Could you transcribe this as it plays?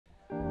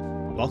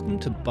Welcome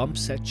to Bump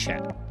Set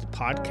Chat, the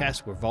podcast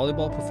where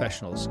volleyball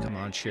professionals come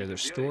on and share their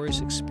stories,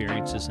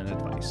 experiences, and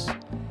advice.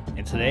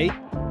 And today,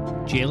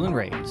 Jaylen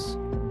Reyes,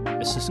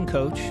 assistant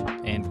coach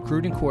and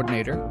recruiting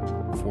coordinator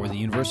for the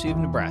University of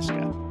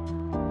Nebraska.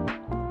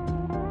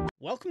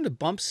 Welcome to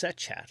Bump Set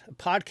Chat, a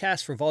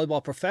podcast for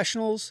volleyball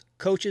professionals,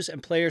 coaches,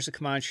 and players to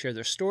come on and share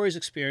their stories,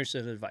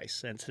 experiences, and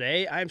advice. And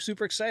today, I'm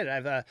super excited. I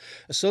have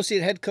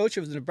associate head coach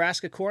of the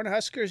Nebraska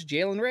Huskers,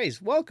 Jaylen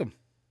Reyes. Welcome.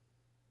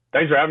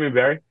 Thanks for having me,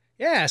 Barry.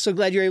 Yeah, so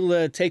glad you're able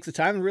to take the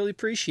time and really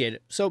appreciate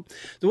it. So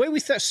the way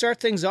we start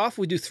things off,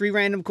 we do 3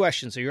 random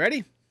questions. Are you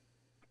ready?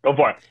 Go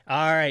for it.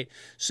 All right.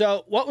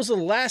 So what was the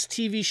last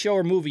TV show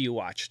or movie you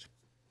watched?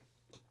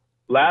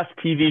 Last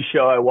TV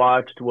show I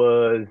watched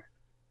was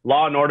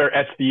Law and Order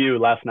SVU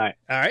last night.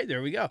 All right,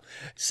 there we go.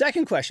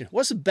 Second question.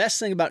 What's the best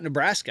thing about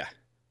Nebraska?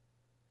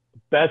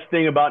 Best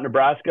thing about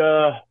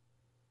Nebraska,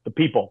 the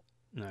people.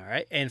 All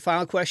right. And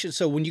final question.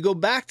 So when you go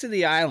back to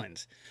the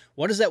island,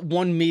 what is that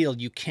one meal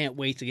you can't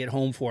wait to get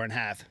home for and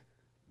have?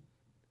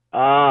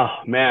 Oh,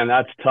 man,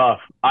 that's tough.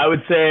 I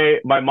would say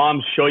my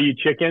mom's shoyu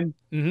chicken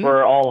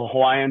for all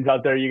Hawaiians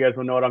out there. You guys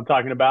will know what I'm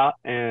talking about.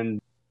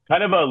 And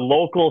kind of a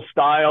local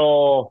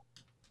style,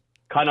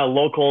 kind of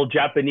local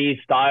Japanese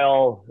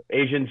style,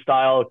 Asian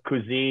style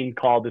cuisine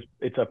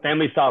it's a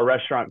family style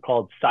restaurant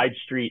called Side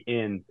Street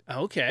Inn.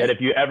 Okay. That if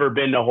you ever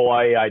been to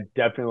Hawaii, I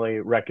definitely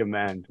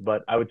recommend.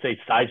 But I would say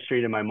Side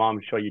Street and my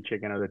mom's shoyu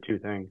chicken are the 2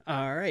 things.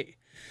 All right.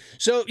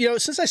 So,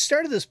 since I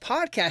started this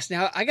podcast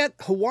now, I got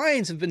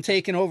Hawaiians have been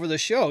taking over the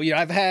show.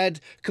 I've had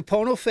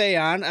Kapono Faye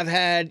on. I've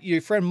had your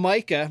friend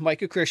Micah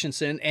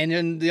Christensen. And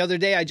then the other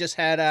day I just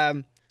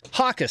had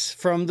Huskers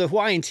from the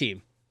Hawaiian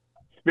team.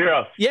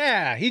 Spiros.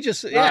 Yeah, he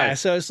just, nice. Yeah.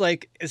 So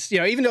it's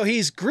even though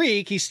he's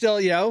Greek, he's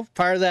still,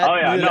 part of that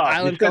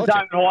island culture.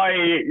 Sometime in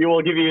Hawaii,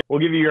 we'll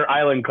give you your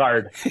island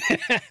card.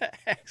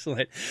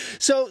 Excellent.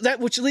 So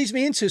which leads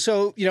me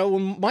into,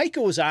 when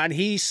Micah was on,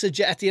 he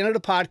at the end of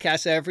the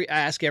podcast,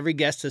 ask every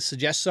guest to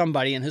suggest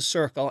somebody in his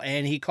circle,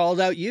 and he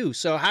called out you.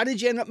 So how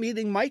did you end up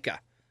meeting Micah?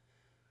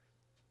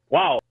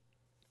 Wow.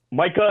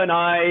 Micah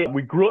and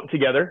we grew up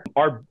together.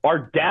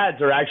 Our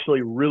dads are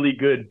actually really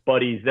good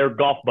buddies. They're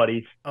golf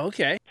buddies.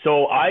 Okay.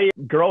 So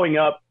growing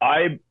up,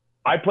 I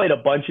played a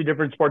bunch of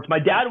different sports. My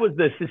dad was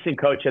the assistant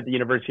coach at the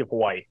University of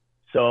Hawaii.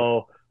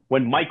 So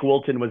when Mike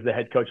Wilton was the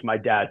head coach, my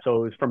dad. So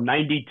it was from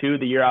 92,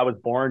 the year I was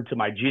born, to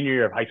my junior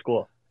year of high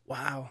school.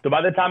 Wow. So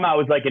by the time I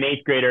was like an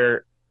 8th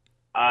grader,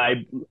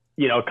 I,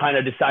 kind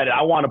of decided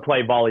I want to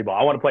play volleyball.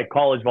 I want to play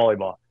college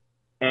volleyball.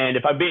 And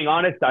if I'm being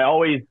honest, I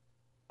always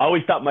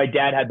thought my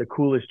dad had the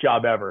coolest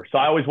job ever. So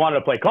I always wanted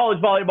to play college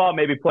volleyball,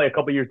 maybe play a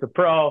couple years of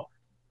pro,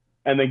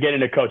 and then get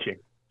into coaching.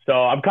 So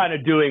I'm kind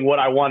of doing what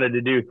I wanted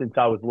to do since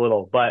I was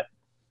little. But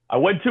I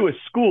went to a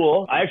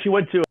school. I actually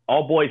went to an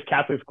all-boys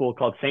Catholic school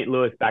called St.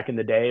 Louis back in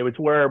the day. It was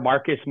where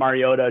Marcus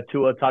Mariota,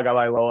 Tua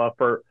Tagovailoa,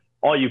 for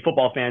all you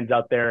football fans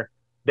out there,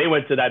 they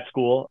went to that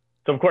school.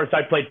 So, of course,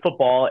 I played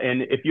football.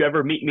 And if you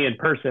ever meet me in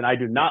person, I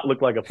do not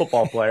look like a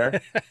football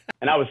player.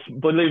 And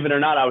believe it or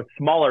not, I was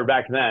smaller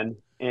back then.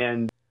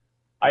 And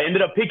I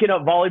ended up picking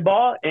up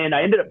volleyball, and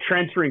I ended up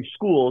transferring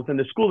schools. And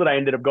the school that I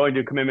ended up going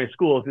to, Commitment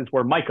Schools, is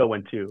where Micah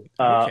went to.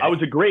 Okay. I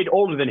was a grade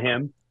older than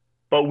him,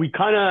 but we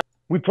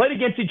played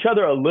against each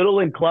other a little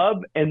in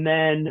club. And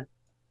then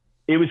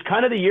it was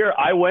kind of the year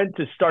I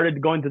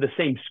started going to the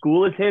same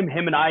school as him.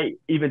 Him and I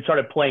even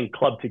started playing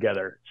club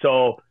together.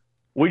 So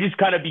we just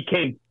kind of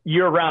became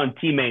year-round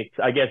teammates,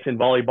 I guess, in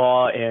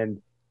volleyball.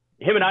 And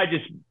him and I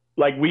just,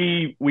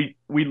 we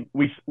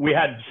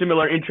had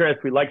similar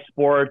interests. We liked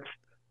sports.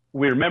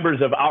 We're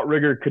members of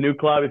Outrigger Canoe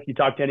Club. If you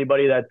talk to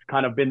anybody that's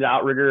kind of been to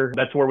Outrigger,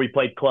 that's where we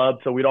played club.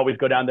 So we'd always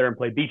go down there and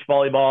play beach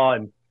volleyball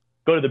and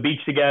go to the beach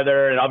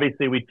together. And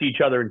obviously we'd see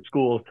each other in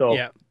school. So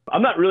yeah.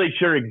 I'm not really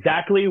sure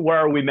exactly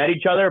where we met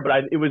each other, but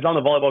it was on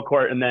the volleyball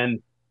court. And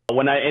then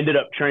when I ended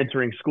up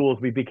transferring schools,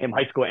 we became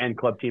high school and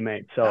club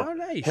teammates. So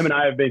nice. Him and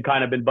I have been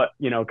kind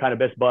of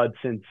best buds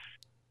since,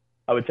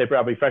 I would say,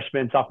 probably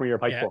freshman, sophomore year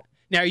of high school.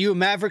 Now, are you a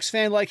Mavericks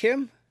fan like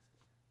him?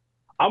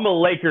 I'm a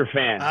Laker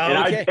fan.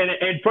 Oh, okay.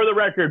 And for the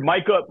record,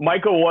 Micah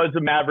was a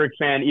Mavericks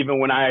fan even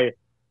when I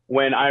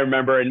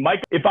remember. And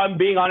Micah, if I'm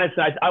being honest,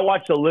 and I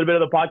watched a little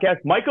bit of the podcast,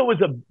 Micah was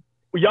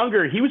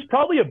he was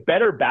probably a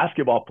better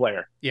basketball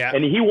player. Yeah.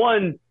 And he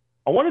won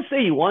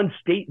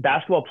state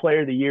basketball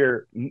player of the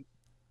year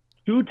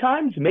 2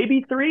 times,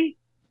 maybe 3.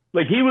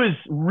 He was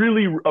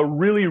a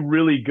really,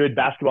 really good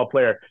basketball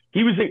player.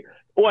 He was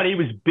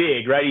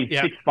big, right? He's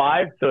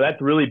 6'5", so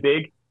that's really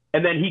big.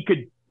 And then he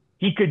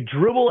could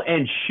dribble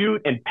and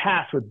shoot and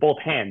pass with both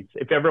hands.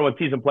 If everyone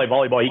sees him play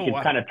volleyball, he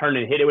can kind of turn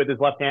and hit it with his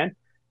left hand.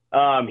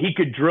 He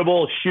could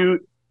dribble,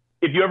 shoot.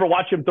 If you ever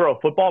watch him throw a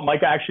football,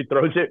 Micah actually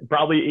throws it.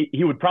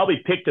 He would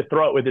probably pick to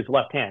throw it with his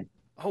left hand.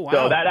 Oh, wow.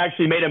 So that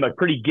actually made him a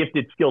pretty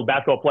gifted, skilled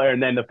basketball player.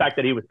 And then the fact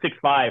that he was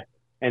 6'5"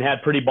 and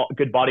had pretty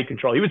good body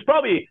control. He was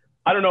probably,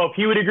 I don't know if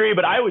he would agree,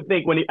 but I would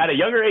think at a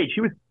younger age,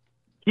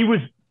 he was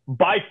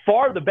by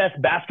far the best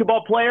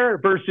basketball player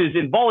versus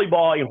in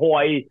volleyball in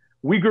Hawaii.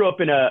 we grew up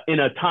in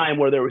a time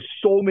where there was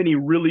so many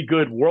really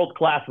good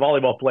world-class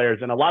volleyball players,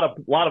 and a lot of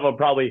them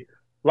probably,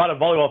 a lot of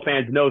volleyball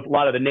fans know a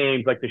lot of the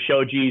names like the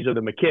Shojis or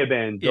the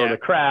McKibbins or the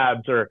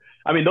Crabs, or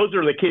I mean, those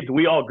are the kids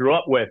we all grew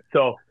up with.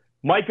 So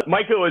Micah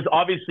was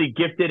obviously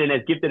gifted and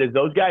as gifted as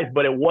those guys,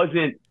 but it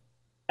wasn't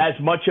as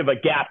much of a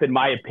gap, in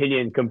my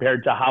opinion,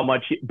 compared to how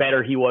much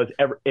better he was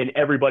in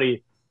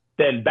everybody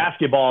than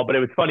basketball. But it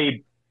was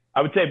funny.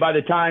 I would say by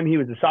the time he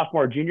was a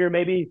sophomore or junior,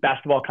 maybe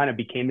basketball kind of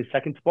became his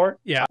second sport.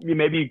 Yeah.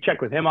 Maybe you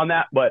check with him on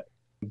that. But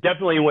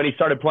definitely when he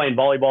started playing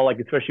volleyball, like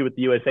especially with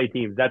the USA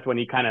teams, that's when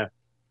he kind of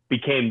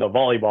became the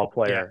volleyball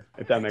player,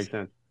 if that makes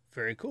sense.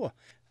 Very cool.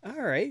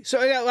 All right.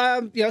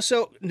 So,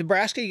 so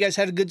Nebraska, you guys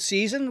had a good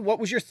season. What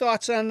was your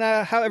thoughts on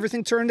how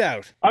everything turned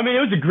out? I mean, it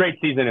was a great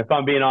season, if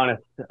I'm being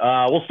honest.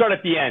 We'll start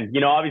at the end.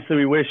 Obviously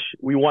we wish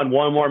we won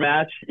one more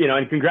match,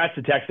 and congrats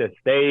to Texas.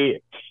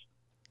 They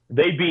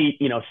beat,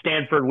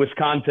 Stanford,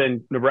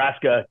 Wisconsin,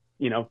 Nebraska,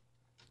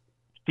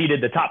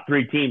 seeded the top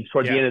 3 teams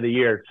towards the end of the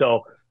year.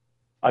 So,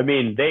 I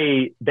mean,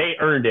 they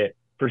earned it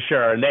for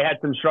sure. And they had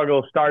some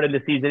struggles starting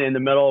the season in the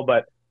middle,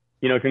 but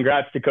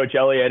congrats to Coach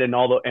Elliott and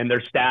and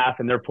their staff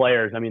and their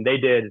players. I mean, they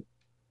did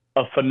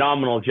a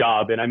phenomenal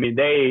job. And I mean,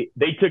 they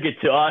took it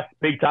to us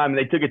big time. And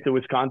they took it to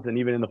Wisconsin,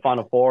 even in the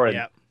Final Four. And,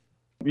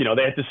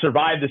 they had to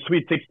survive the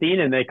Sweet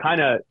 16, and they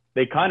kind of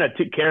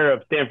took care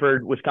of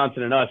Stanford,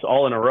 Wisconsin, and us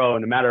all in a row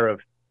in a matter of,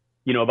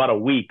 about a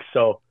week.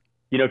 So,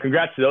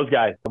 congrats to those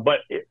guys. But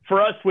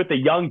for us with a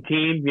young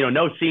team,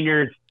 no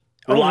seniors,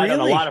 relied on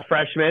a lot of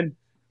freshmen.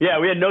 Yeah,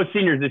 we had no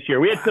seniors this year.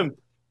 We had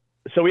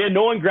so we had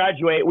no one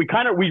graduate. We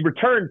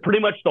returned pretty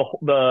much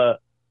the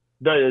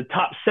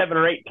top 7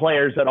 or 8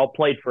 players that all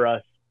played for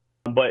us.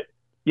 But,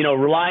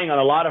 relying on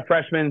a lot of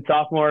freshmen and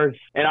sophomores,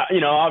 and,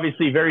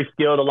 obviously very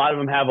skilled. A lot of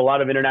them have a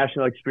lot of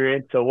international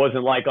experience. So it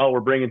wasn't like, oh, we're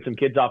bringing some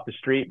kids off the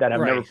street that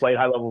have never played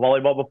high-level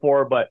volleyball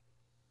before. But,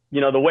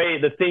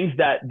 the things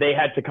that they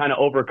had to kind of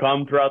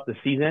overcome throughout the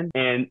season.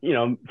 And,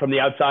 from the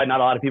outside,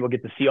 not a lot of people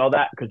get to see all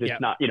that because it's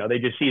not, they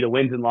just see the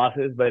wins and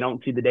losses, but they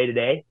don't see the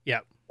day-to-day.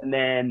 And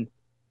then,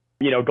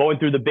 going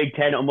through the Big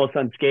Ten almost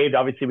unscathed.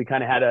 Obviously, we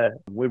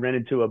ran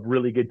into a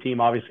really good team,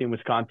 obviously, in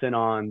Wisconsin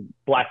on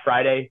Black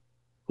Friday,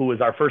 who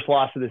was our first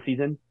loss of the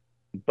season.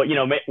 But,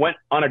 went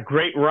on a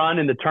great run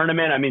in the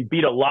tournament. I mean,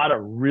 beat a lot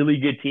of really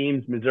good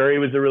teams. Missouri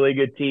was a really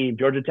good team.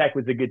 Georgia Tech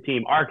was a good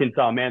team.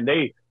 Arkansas, man,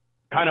 they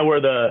kind of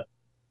were the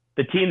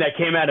team that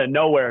came out of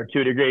nowhere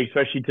to a degree,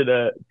 especially to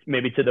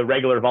the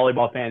regular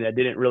volleyball fan that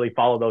didn't really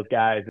follow those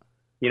guys.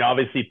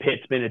 Obviously,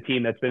 Pitt's been a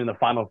team that's been in the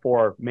Final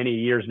Four many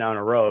years now in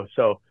a row.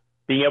 So,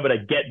 being able to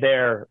get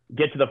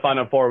to the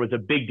Final Four was a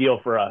big deal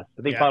for us.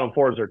 I think Final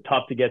Fours are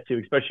tough to get to,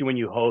 especially when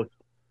you host,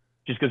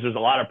 just because there's a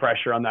lot of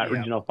pressure on that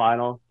regional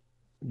final.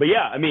 But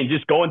yeah, I mean,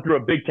 just going through a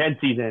Big Ten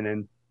season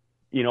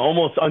and,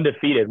 almost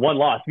undefeated, one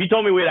loss. If you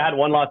told me we'd had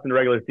one loss in the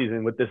regular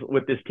season with this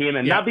team,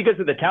 and not because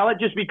of the talent,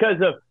 just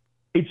because of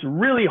it's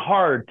really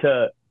hard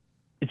to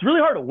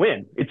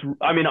win.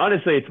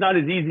 Honestly, it's not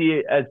as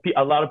easy as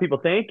a lot of people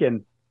think.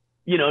 And,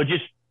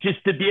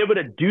 just to be able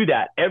to do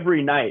that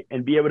every night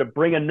and be able to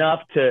bring enough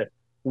to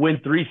win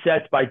 3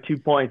 sets by 2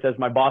 points, as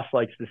my boss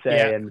likes to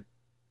say. And,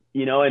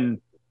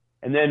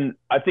 and then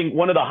I think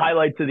one of the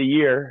highlights of the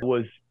year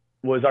was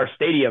our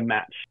stadium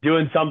match,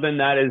 doing something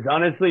that has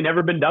honestly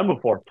never been done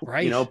before.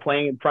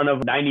 Playing in front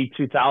of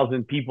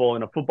 92,000 people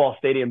in a football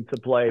stadium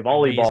to play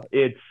volleyball.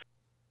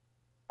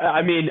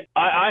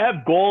 I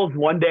have goals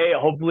one day,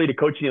 hopefully, to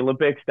coach in the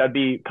Olympics. That'd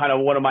be kind of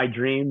one of my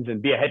dreams,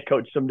 and be a head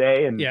coach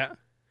someday. And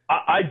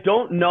I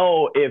don't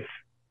know if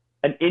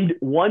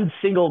one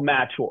single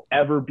match will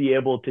ever be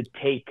able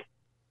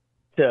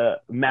to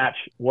match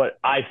what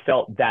I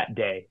felt that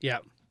day.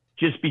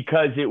 Just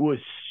because it was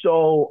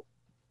so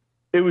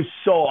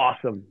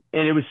awesome.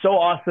 And it was so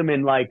awesome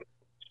in like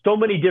so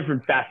many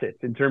different facets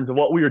in terms of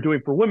what we were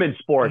doing for women's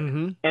sports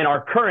and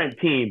our current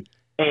team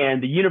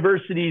and the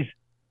university's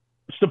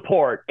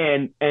support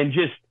and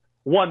just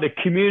the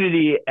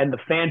community and the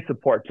fan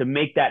support to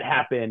make that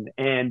happen.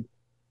 And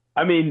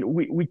I mean,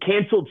 we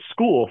canceled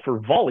school for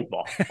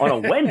volleyball on a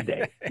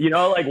Wednesday, and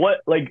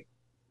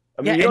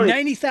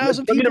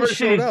 90,000 people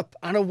showed up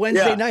on a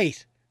Wednesday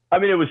night. I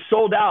mean, it was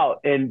sold out,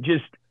 and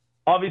just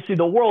obviously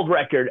the world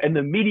record and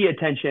the media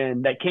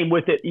attention that came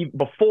with it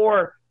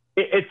before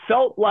it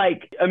felt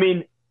like, I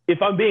mean,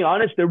 if I'm being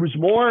honest, there was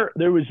more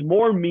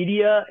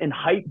media and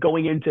hype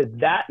going into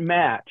that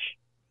match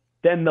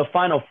than the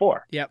Final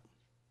Four.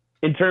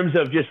 In terms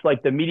of just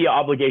like the media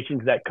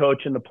obligations that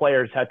coach and the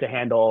players had to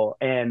handle.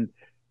 And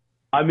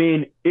I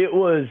mean, it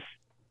was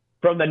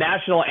from the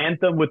national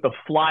anthem with the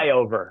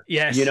flyover.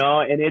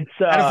 And it's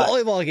at a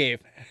volleyball game.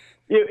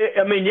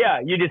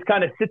 You just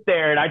kind of sit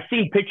there, and I've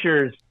seen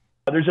pictures.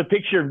 There's a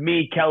picture of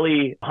me,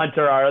 Kelly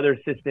Hunter, our other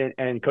assistant,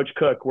 and Coach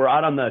Cook. We're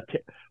out on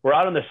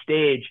the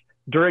stage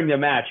during the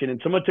match, and then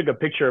someone took a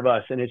picture of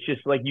us, and it's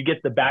just like you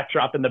get the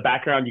backdrop in the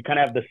background. You kind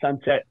of have the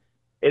sunset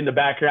in the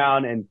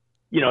background, and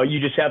you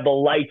just have the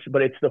lights,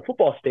 but it's the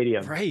football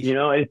stadium.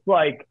 It's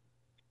like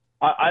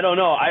I don't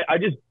know.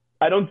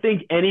 I don't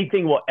think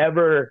anything will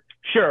ever.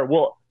 Sure,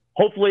 well,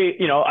 hopefully,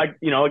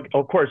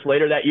 of course,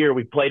 later that year,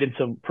 we played in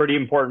some pretty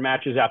important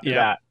matches after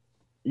that.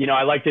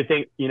 I like to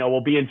think,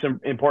 we'll be in some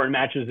important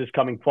matches this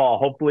coming fall.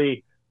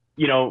 Hopefully,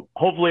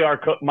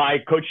 my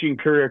coaching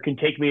career can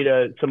take me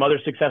to some other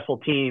successful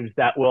teams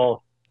that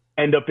will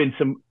end up in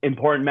some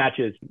important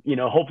matches.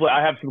 Hopefully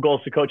I have some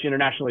goals to coach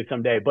internationally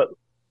someday, but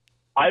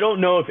I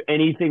don't know if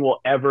anything will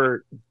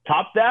ever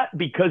top that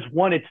because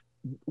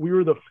we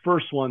were the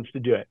first ones to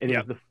do it. And it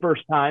was the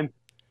first time.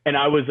 And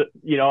I was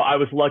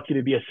lucky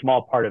to be a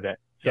small part of it.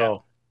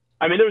 So,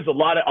 I mean, there was a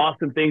lot of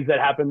awesome things that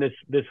happened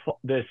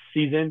this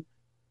season.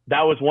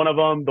 That was one of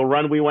them. The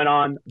run we went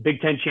on, Big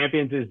Ten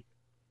champions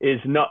is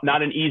not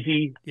an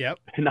easy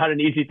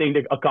thing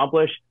to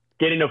accomplish.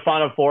 Getting to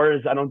Final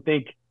Fours, I don't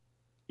think,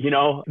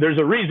 there's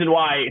a reason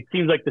why it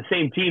seems like the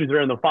same teams are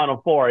in the Final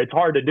Four. It's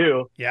hard to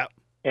do. Yeah.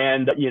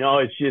 And,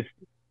 it's just,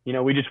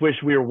 we just wish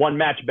we were one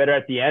match better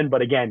at the end.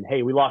 But again,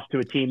 hey, we lost to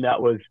a team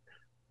that was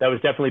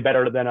definitely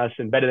better than us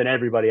and better than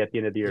everybody at the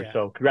end of the year.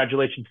 So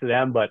congratulations to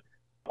them. But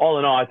all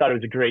in all, I thought it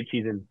was a great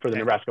season for the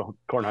Nebraska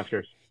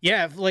Cornhuskers.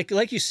 Yeah,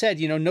 like you said,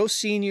 no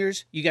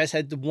seniors. You guys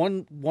had the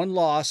one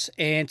loss,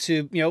 and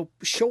to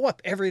show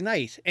up every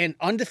night and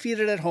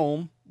undefeated at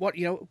home. What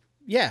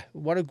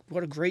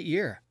a great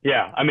year.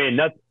 Yeah, I mean,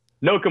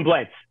 no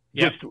complaints.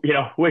 Yep. Just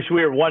wish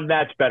we were one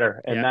match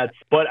better, and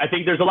But I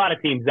think there's a lot of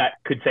teams that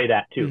could say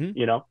that too.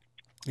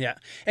 Yeah,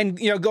 and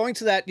going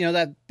to that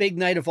that big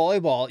night of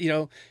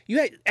volleyball,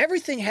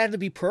 everything had to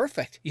be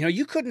perfect.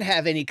 You couldn't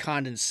have any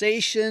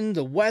condensation,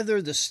 the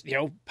weather,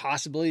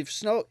 possibly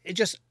snow. It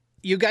just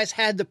you guys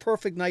had the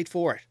perfect night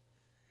for it.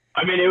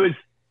 I mean,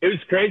 it was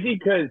crazy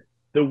because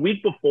the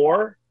week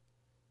before,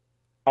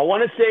 I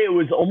want to say it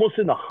was almost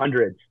in the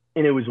hundreds,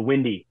 and it was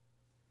windy.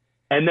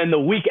 And then the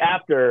week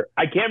after,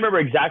 I can't remember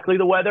exactly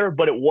the weather,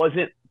 but it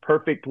wasn't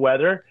perfect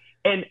weather.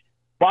 And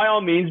by all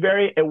means,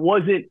 Barry, it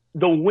wasn't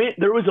the wind.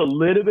 There was a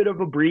little bit of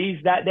a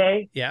breeze that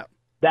day. Yeah.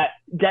 That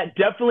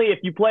definitely, if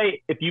you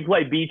play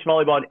beach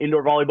volleyball and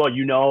indoor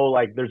volleyball,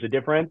 like there's a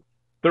difference.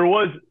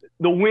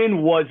 The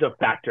wind was a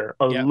factor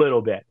a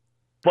little bit,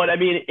 but I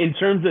mean, in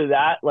terms of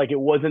that, like it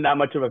wasn't that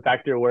much of a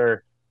factor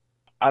where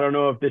I don't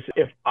know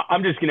if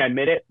I'm just going to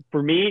admit it.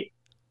 For me,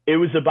 it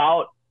was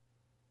about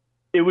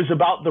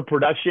the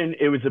production.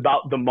 It was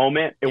about the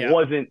moment. It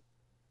wasn't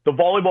the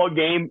volleyball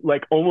game,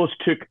 like almost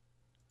took,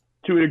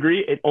 to a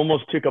degree, it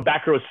almost took a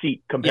back row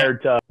seat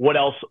compared to what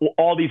else,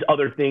 all these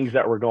other things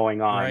that were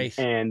going on. Right.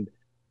 And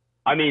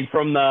I mean,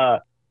 from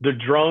the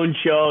drone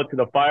show to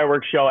the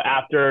fireworks show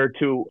after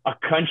to a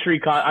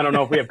country I don't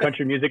know if we have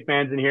country music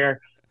fans in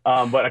here,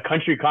 but a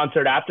country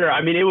concert after.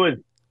 I mean, it was,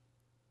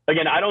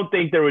 again, I don't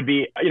think there would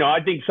be, I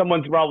think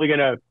someone's probably going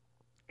to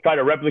try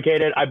to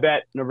replicate it. I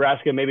bet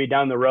Nebraska maybe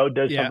down the road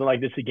does something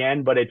like this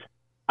again, but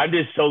I'm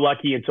just so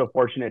lucky and so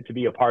fortunate to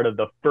be a part of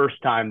the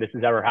first time this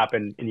has ever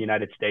happened in the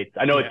United States.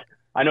 I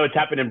know it's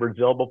happened in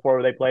Brazil before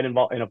where they played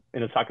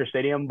in a soccer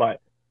stadium,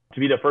 but to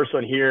be the first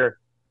one here,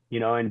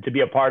 and to be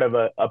a part of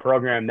a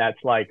program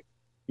that's like,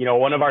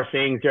 one of our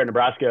sayings here in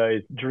Nebraska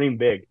is dream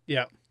big.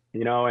 Yeah.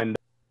 And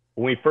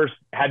when we first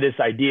had this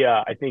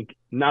idea, I think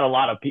not a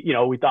lot of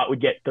people, we thought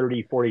we'd get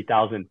 30,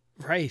 40,000.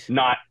 Right.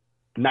 Not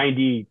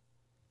 92,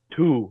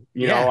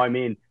 I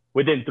mean,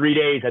 within 3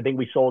 days, I think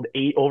we sold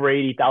over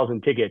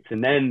 80,000 tickets.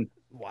 And then,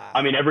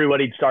 I mean,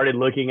 everybody started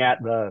looking at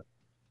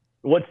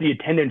what's the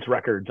attendance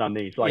records on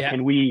these? Like,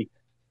 can we,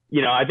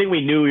 I think we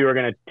knew we were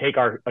going to take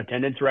our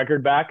attendance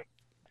record back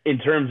in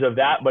terms of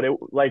that. But if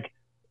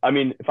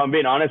I'm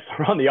being honest,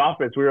 around the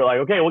office, we were like,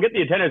 okay, we'll get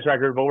the attendance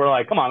record, but we're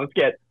like, come on, let's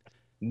get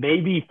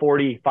maybe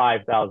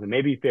 45,000,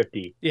 maybe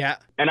 50. Yeah.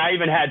 And I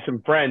even had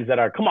some friends that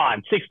are, come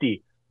on,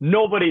 60.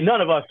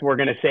 None of us were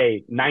going to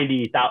say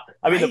 90,000.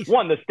 I mean,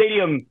 the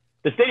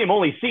stadium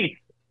only seats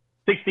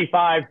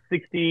 65,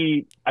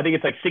 60, I think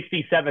it's like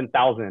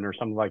 67,000 or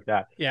something like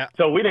that. Yeah.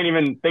 So we didn't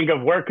even think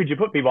of where could you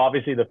put people.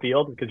 Obviously the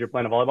field, because you're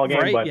playing a volleyball game.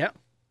 Right, but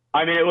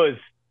I mean, it was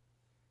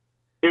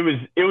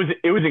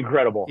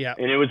incredible. Yeah.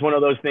 And it was one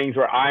of those things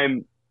where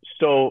I'm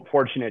so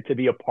fortunate to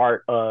be a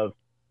part of,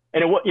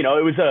 and it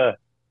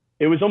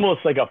was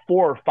almost like a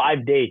 4 or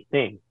 5 day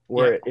thing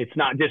where it's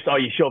not just,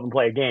 you show up and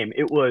play a game.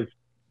 It was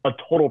a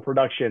total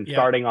production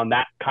starting on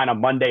that kind of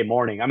Monday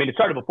morning. I mean, it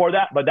started before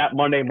that, but that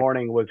Monday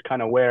morning was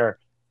kind of where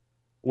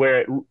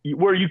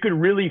you could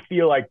really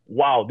feel like,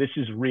 wow, this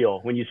is real.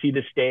 When you see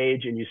the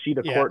stage and you see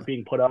the court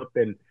being put up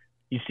and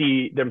you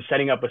see them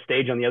setting up a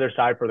stage on the other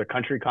side for the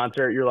country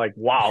concert, you're like,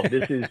 wow,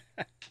 this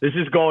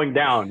is going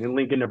down in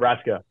Lincoln,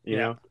 Nebraska, you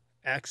know?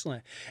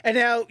 Excellent. And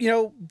now,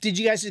 did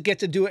you guys get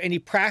to do any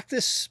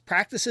practices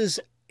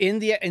in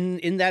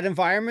that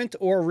environment,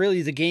 or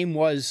really the game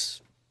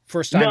was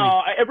first time?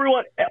 No,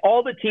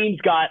 all the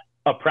teams got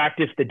a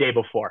practice the day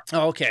before.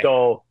 Oh, okay.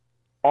 So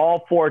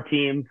all 4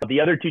 teams,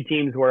 the other 2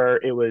 teams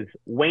it was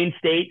Wayne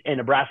State and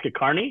Nebraska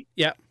Kearney.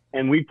 Yeah.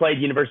 And we played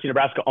University of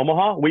Nebraska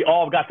Omaha. We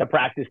all got to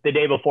practice the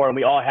day before, and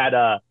we all had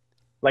an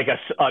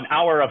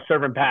hour of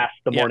serve and pass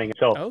the morning.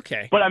 So,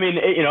 okay. But I mean,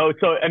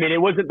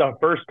 it wasn't the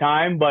first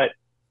time, but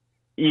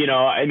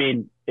I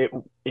mean,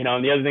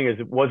 and the other thing is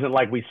it wasn't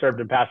like we served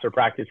and passed our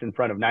practice in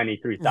front of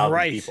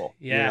 93,000 people.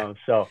 Yeah.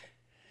 So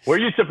we're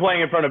used to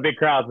playing in front of big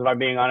crowds, if I'm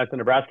being honest, in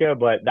Nebraska,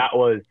 but that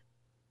was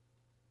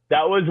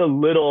a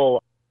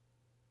little,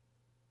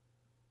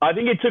 I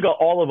think it took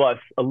all of us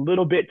a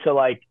little bit to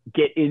like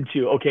get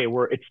into, okay,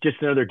 it's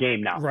just another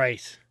game now.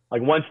 Right.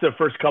 Like once the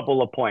first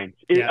couple of points,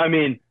 Yeah. I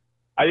mean,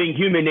 I think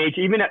human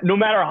nature, even no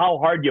matter how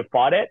hard you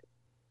fought it,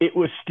 it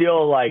was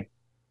still like,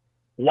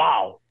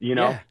 wow,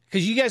 Yeah,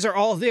 because you guys are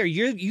all there.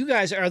 You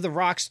guys are the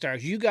rock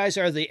stars. You guys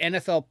are the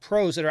NFL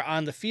pros that are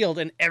on the field,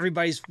 and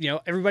everybody's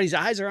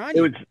eyes are on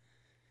you.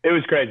 It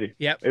was crazy.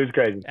 Yep. It was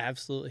crazy.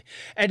 Absolutely.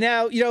 And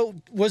now,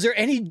 was there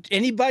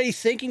anybody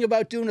thinking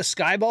about doing a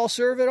sky ball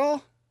serve at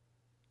all?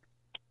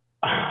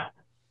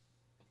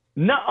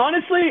 No,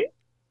 honestly,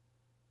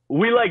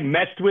 we like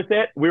messed with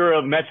it. We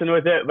were messing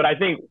with it, but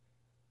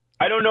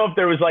I don't know if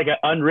there was like an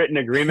unwritten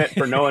agreement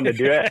for no one to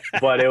do it,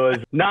 but it was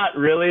not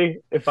really,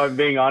 if I'm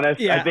being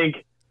honest. Yeah.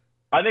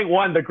 I think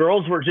one, the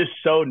girls were just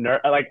so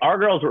our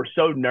girls were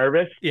so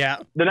nervous. Yeah.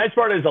 The nice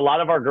part is a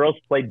lot of our girls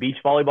played beach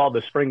volleyball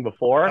the spring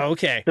before.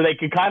 Okay. So they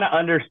could kind of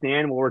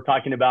understand what we're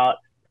talking about,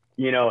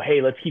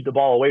 hey, let's keep the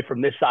ball away from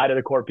this side of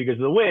the court because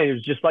of the wind. It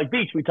was just like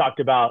beach we talked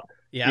about.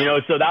 Yeah.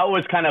 So that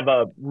was kind of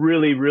it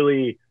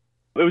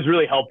was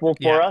really helpful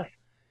for us.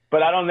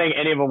 But I don't think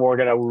any of them were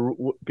going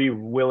to be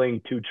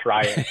willing to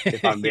try it,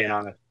 if I'm being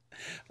honest.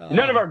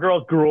 None of our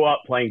girls grew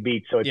up playing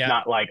beach, so it's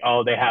not like,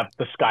 they have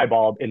the sky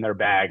ball in their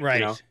bag.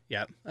 Right.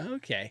 Yep.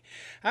 Okay.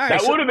 All right.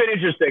 That would have been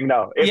interesting,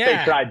 though, if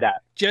they tried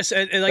that. Just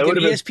like an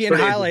ESPN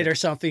highlight or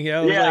something.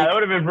 Yeah, that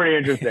would have been pretty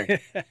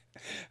interesting.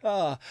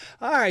 All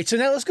right. So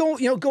now let's go,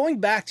 going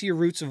back to your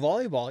roots of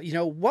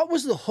volleyball, what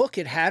was the hook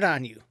it had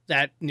on you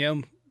that,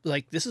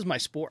 like, this is my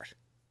sport?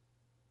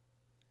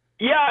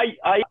 Yeah,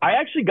 I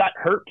actually got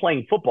hurt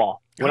playing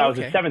football when I was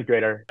a eighth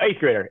grader.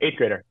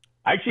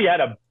 I actually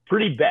had a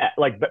pretty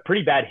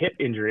bad hip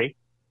injury.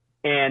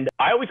 And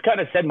I always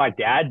kind of said my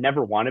dad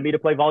never wanted me to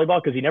play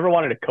volleyball because he never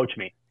wanted to coach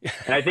me.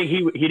 And I think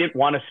he didn't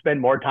want to spend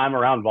more time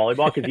around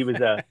volleyball because he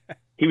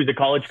was a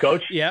college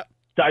coach. Yeah.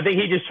 So I think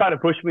he just tried to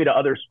push me to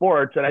other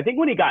sports. And I think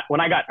when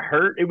I got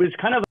hurt, it was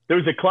there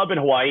was a club in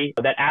Hawaii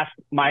that asked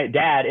my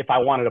dad if I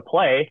wanted to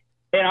play.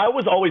 And I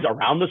was always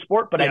around the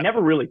sport, but I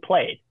never really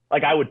played.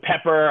 Like I would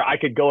pepper, I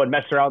could go and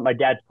mess around with my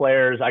dad's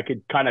players. I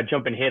could kind of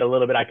jump and hit a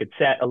little bit. I could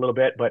set a little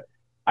bit, but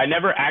I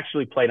never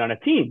actually played on a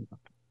team.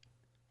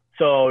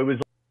 So it was,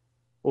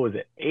 what was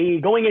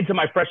it? Going into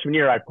my freshman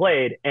year, I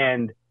played.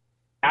 And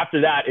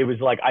after that, it was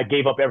like I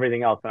gave up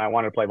everything else and I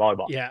wanted to play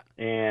volleyball. Yeah.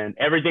 And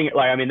everything,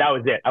 that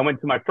was it. I went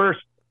to my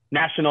first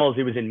nationals.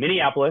 It was in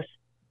Minneapolis.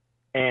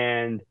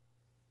 And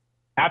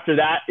after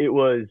that, it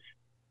was,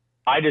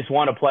 I just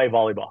want to play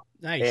volleyball.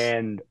 Nice.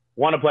 And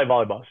want to play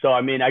volleyball. So,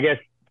 I guess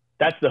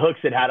that's the hooks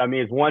it had on me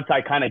is once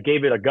I kind of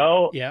gave it a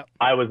go,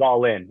 I was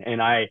all in.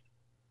 And I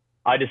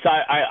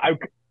decided, I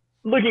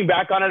looking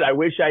back on it, I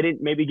wish I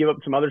didn't maybe give up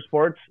some other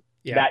sports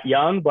that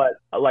young. But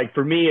like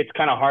for me, it's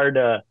kind of hard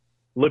to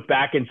look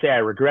back and say I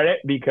regret it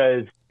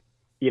because,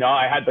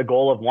 I had the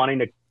goal of wanting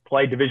to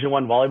play Division I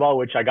volleyball,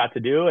 which I got to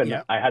do.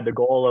 And I had the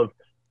goal of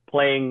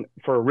playing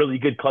for a really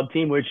good club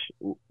team,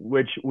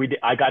 which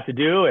I got to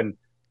do. And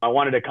I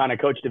wanted to kind of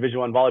coach Division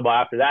I volleyball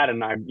after that.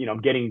 And I'm,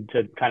 getting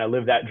to kind of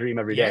live that dream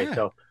every day.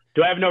 So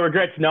do I have no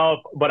regrets?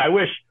 No, but I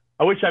wish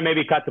I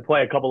maybe got to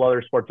play a couple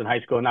other sports in high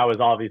school. And that was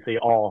obviously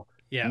all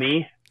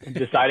me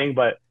deciding,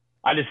 but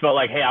I just felt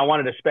like, hey, I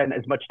wanted to spend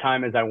as much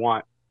time as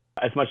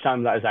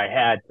I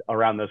had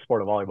around the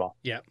sport of volleyball.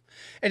 Yeah.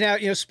 And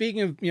now,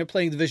 speaking of,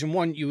 playing Division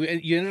I, you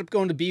ended up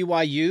going to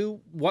BYU.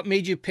 What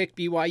made you pick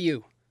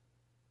BYU?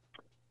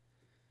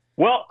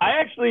 Well, I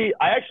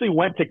actually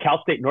went to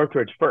Cal State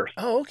Northridge first.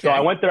 Oh, okay. So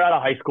I went there out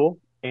of high school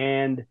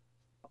and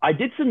I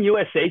did some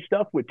USA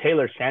stuff with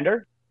Taylor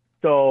Sander.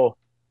 So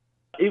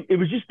it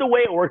was just the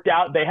way it worked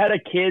out. They had a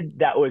kid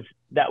that was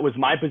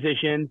my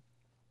position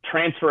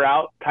transfer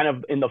out kind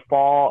of in the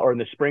fall or in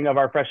the spring of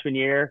our freshman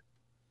year.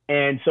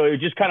 And so it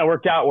just kind of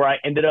worked out where I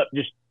ended up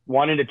just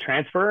wanting to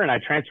transfer, and I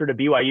transferred to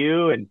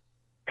BYU and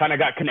kind of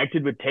got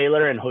connected with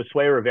Taylor and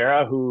Josue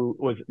Rivera, who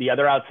was the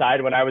other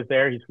outside when I was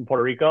there. He's from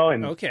Puerto Rico.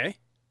 And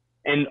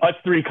and us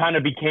three kind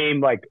of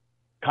became like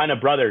kind of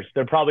brothers.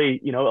 They're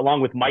probably,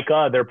 along with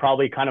Micah, they're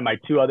probably kind of my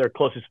two other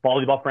closest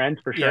volleyball friends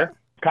for sure. Yeah.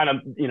 Kind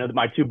of,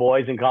 my two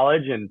boys in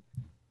college, and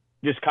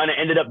just kind of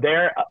ended up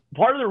there.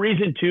 Part of the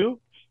reason too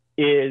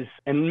is,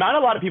 and not a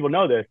lot of people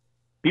know this,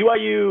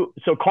 BYU,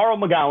 so Carl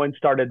McGowan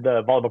started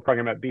the volleyball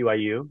program at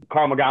BYU.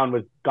 Carl McGowan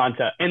was gone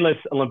to endless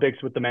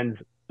Olympics with the men's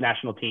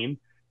national team.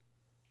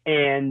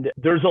 And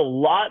there's a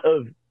lot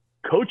of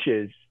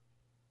coaches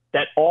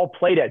that all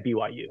played at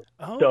BYU.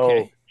 Oh,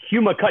 so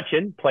Hugh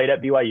McCutcheon played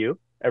at BYU.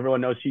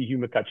 Everyone knows who Hugh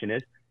McCutcheon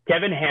is.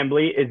 Kevin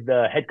Hambley is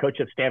the head coach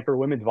of Stanford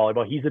women's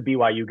volleyball. He's a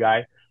BYU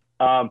guy.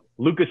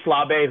 Lucas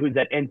Slabe, who's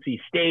at NC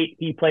State,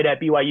 he played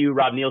at BYU.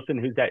 Rob Nielsen,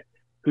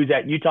 who's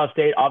at Utah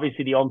State.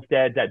 Obviously, the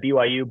Olmsteads at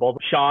BYU. Both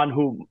Sean,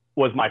 who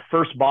was my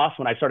first boss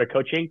when I started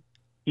coaching,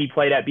 he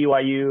played at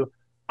BYU.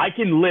 I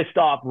can list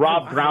off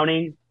Rob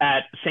Browning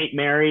at St.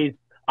 Mary's.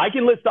 I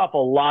can list off a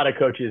lot of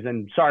coaches,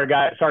 and sorry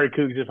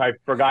Cougs if I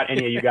forgot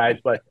any of you guys,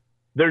 but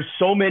there's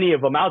so many of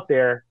them out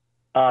there.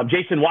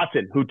 Jason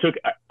Watson, who took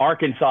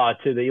Arkansas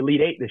to the Elite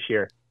Eight this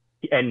year,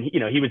 and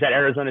he was at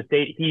Arizona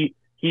State.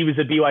 He was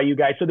a BYU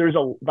guy, so there's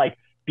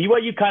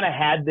BYU kind of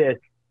had this,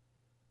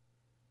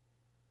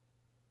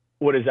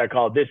 what is that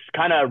called? This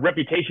kind of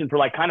reputation for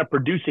like kind of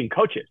producing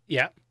coaches.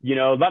 Yeah.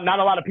 Not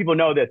a lot of people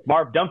know this.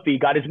 Marv Dunphy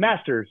got his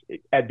master's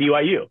at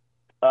BYU.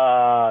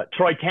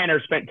 Troy Tanner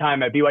spent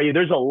time at BYU.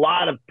 There's a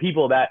lot of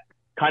people that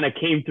kind of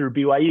came through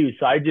BYU.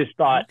 So I just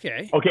thought,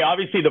 okay,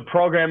 obviously the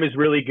program is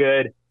really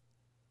good.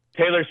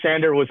 Taylor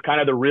Sander was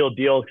kind of the real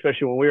deal,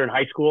 especially when we were in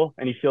high school,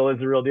 and he still is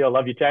the real deal. I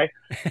love you, Tay.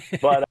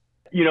 But,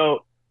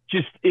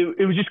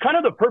 it was just kind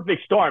of the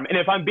perfect storm. And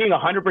if I'm being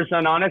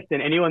 100% honest,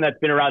 and anyone that's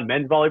been around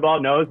men's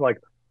volleyball knows, like,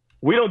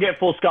 we don't get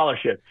full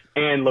scholarships,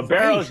 and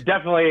liberos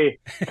definitely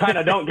kind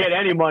of don't get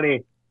any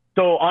money.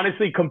 So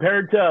honestly,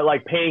 compared to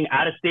like paying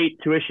out-of-state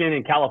tuition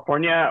in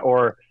California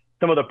or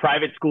some of the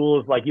private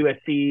schools like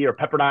USC or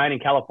Pepperdine in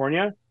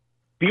California,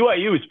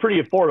 BYU is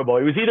pretty affordable.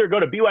 It was either go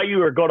to BYU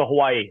or go to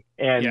Hawaii.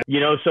 And,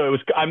 so it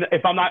was, I'm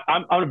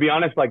going to be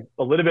honest, like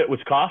a little bit was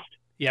cost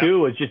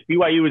too. It's just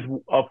BYU is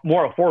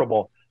more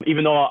affordable,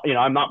 even though,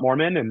 I'm not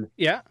Mormon.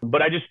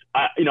 But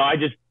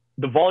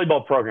the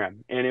volleyball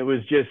program, and it was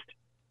just,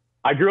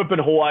 I grew up in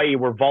Hawaii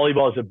where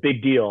volleyball is a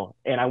big deal.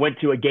 And I went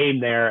to a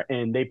game there,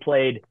 and they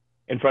played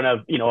in front of,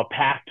 a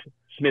packed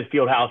Smith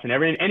Fieldhouse, and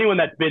anyone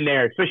that's been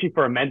there, especially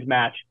for a men's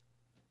match,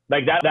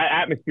 like that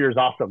atmosphere is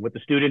awesome with the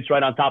students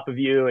right on top of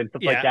you and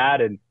stuff like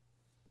that. And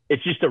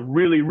it's just a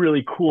really,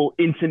 really cool,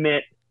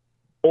 intimate,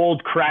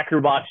 old Cracker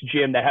Box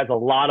gym that has a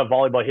lot of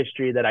volleyball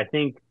history that I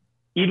think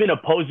even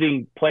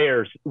opposing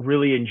players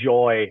really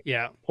enjoy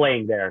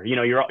playing there.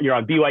 You're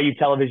on BYU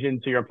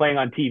television, so you're playing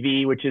on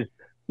TV, which is,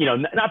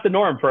 not the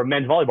norm for a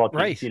men's volleyball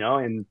team,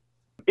 and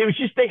it was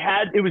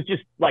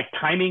just like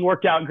timing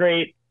worked out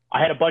great. I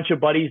had a bunch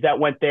of buddies that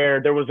went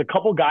there. There was a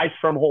couple guys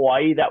from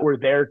Hawaii that were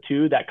there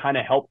too that kind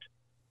of helped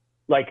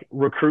like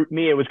recruit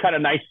me. It was kind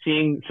of nice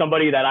seeing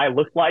somebody that I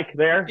looked like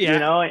there,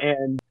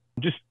 and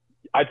just,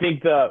 I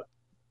think the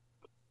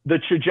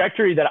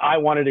trajectory that I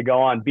wanted to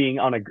go on, being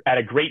at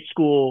a great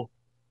school,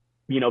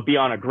 be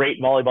on a great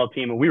volleyball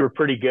team. And we were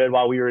pretty good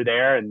while we were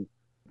there, and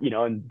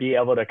and be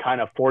able to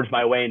kind of forge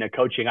my way into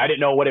coaching. I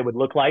didn't know what it would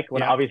look like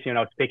when I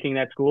was picking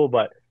that school,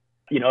 but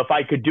if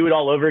I could do it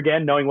all over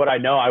again, knowing what I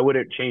know, I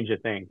wouldn't change a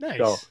thing. Nice.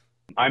 So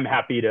I'm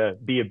happy to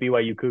be a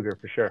BYU Cougar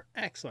for sure.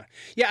 Excellent.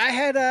 Yeah, I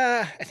had,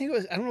 I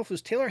don't know if it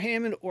was Taylor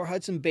Hammond or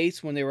Hudson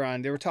Bates when they were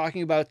on. They were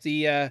talking about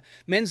the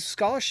men's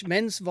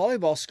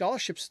volleyball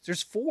scholarships.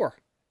 There's 4.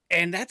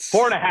 And that's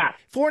 4.5.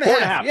 4.5.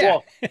 Yeah.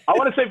 Well, I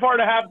want to say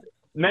 4.5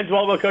 men's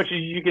volleyball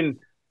coaches.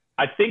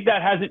 I think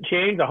that hasn't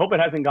changed. I hope it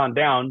hasn't gone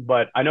down,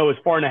 but I know it's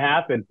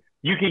 4.5, and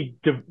you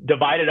can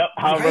divide it up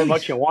however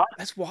much you want.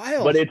 That's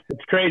wild. But it's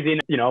crazy.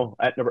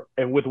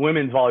 And with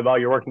women's volleyball,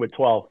 you're working with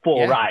 12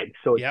 full rides.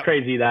 So it's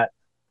crazy that,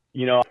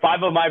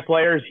 5 of my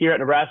players here at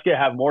Nebraska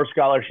have more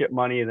scholarship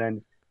money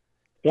than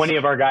 20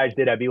 of our guys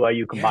did at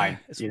BYU combined.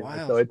 Yeah, it's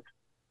wild. So it's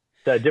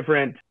a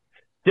different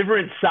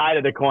side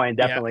of the coin,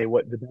 definitely,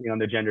 depending on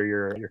the gender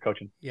you're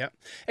coaching. Yeah.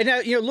 And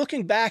now,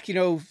 looking back,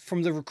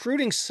 from the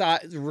recruiting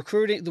side,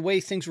 the way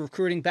things were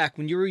recruiting back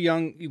when you were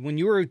young, when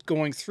you were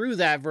going through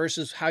that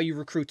versus how you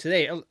recruit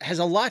today, has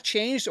a lot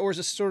changed, or is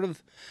it sort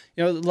of,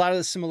 a lot of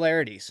the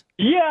similarities?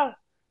 Yeah.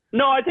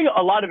 No, I think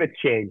a lot of it's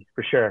changed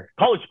for sure.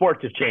 College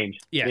sports has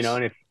changed, yes.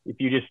 And if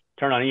you just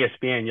turn on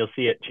ESPN, you'll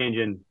see it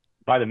changing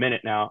by the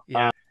minute now.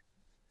 Yeah.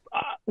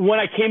 When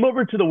I came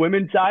over to the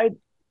women's side,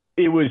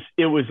 it was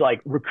like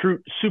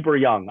recruit super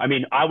young. I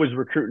mean, I was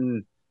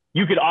recruiting,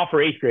 you could offer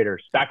 8th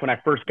graders back when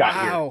I first got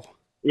here.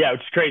 Yeah,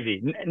 it's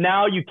crazy.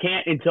 Now you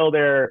can't until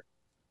they're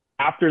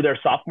after their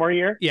sophomore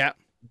year. Yeah.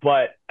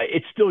 But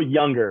it's still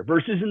younger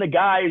versus in the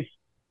guys.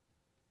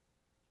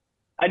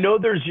 I know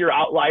there's your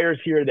outliers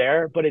here or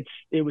there, but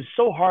it was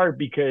so hard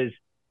because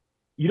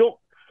you don't,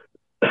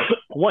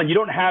 you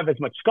don't have as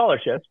much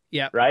scholarships.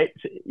 Yeah. Right.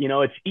 So,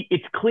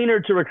 it's cleaner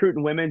to recruit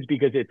in women's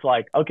because it's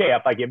like, okay,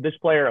 if I give this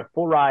player a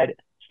full ride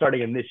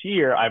starting in this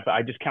year,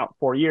 I just count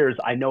 4 years,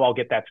 I know I'll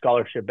get that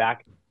scholarship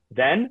back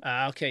then.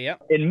 Okay, yeah.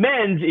 In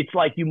men's, it's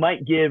like you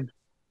might give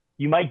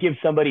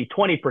somebody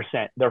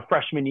 20% their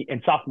freshman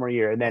and sophomore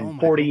year, and then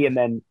 40, and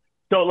then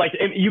so like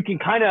you can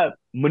kind of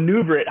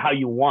maneuver it how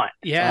you want.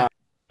 Yeah.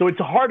 So it's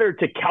harder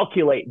to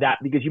calculate that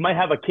because you might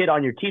have a kid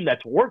on your team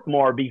that's worth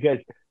more because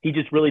he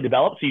just really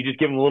developed, so you just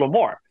give him a little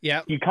more.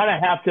 Yeah. You kind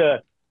of have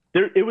to.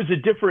 It was a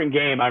different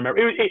game. I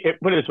remember.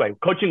 Put it this way: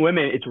 coaching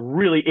women, it's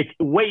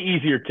way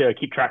easier to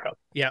keep track of.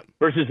 Yeah.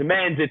 Versus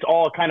men's, it's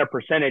all kind of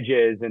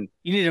percentages and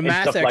you need a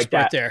math expert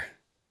like there.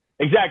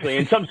 Exactly.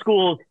 And some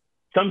schools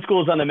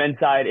on the men's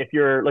side, if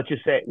you're, let's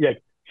just say,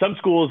 some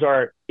schools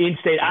are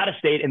in-state,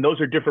 out-of-state, and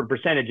those are different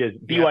percentages.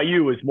 Yeah.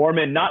 BYU is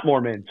Mormon, not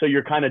Mormon, so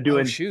you're kind of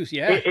doing. Oh, shoes,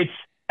 yeah. It's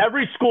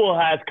every school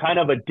has kind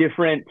of a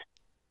different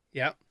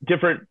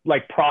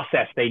like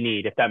process they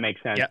need, if that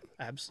makes sense. Yeah,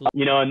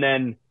 absolutely. And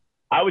then.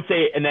 I would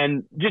say, and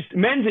then just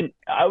men's,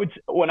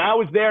 when I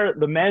was there,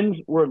 the men's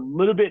were a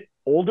little bit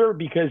older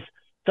because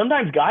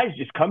sometimes guys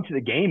just come to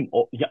the game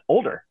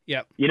older.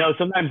 Yep. You know,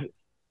 sometimes,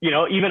 you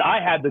know, even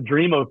I had the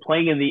dream of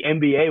playing in the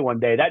NBA one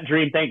day. That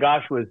dream, thank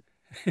gosh, was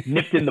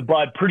nipped in the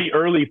bud pretty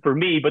early for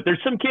me. But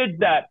there's some kids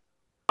that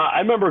I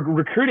remember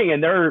recruiting,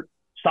 and they're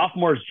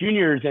sophomores,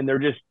 juniors, and they're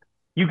just,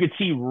 you could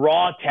see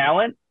raw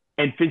talent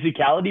and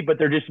physicality, but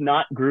they're just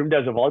not groomed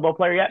as a volleyball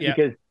player yet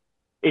because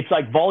it's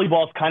like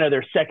volleyball is kind of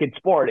their second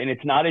sport. And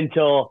it's not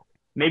until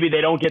maybe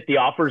they don't get the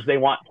offers they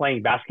want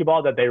playing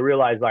basketball that they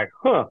realize like,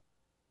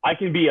 I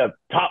can be a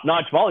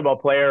top-notch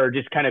volleyball player or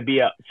just kind of be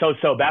a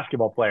so-so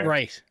basketball player.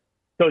 Right.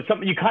 So it's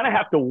something you kind of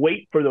have to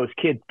wait for those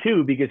kids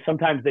too, because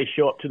sometimes they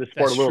show up to the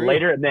sport a little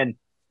later. And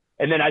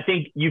then I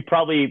think you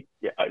probably,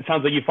 it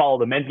sounds like you follow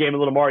the men's game a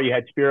little more. You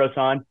had Spiros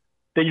on.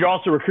 Then you're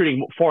also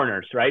recruiting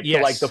foreigners, right? Yes.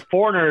 So like the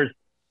foreigners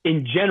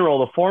in general,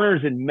 the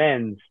foreigners in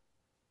men's,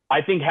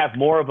 I think have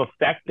more of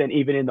effect than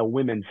even in the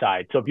women's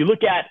side. So if you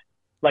look at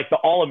like the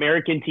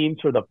All-American teams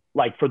for the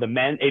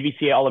men,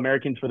 AVCA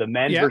All-Americans for the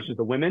men versus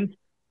the women's,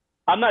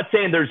 I'm not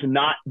saying there's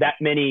not that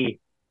many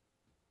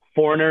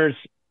foreigners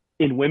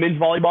in women's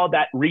volleyball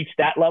that reach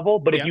that level,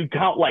 but if you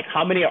count like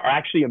how many are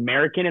actually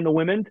American in the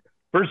women's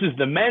versus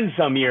the men's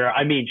some year,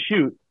 I mean,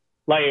 shoot.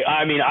 Like,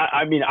 I mean,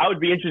 I would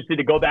be interested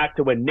to go back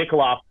to when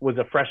Nikolov was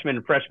a freshman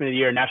of the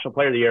year, national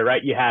player of the year,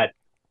 right? You had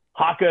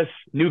Hakas,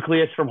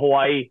 Nucleus from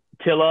Hawaii,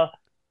 Tilla,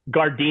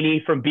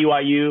 Gardini from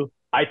BYU.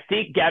 I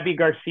think Gabby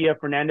Garcia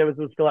Fernandez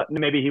was still,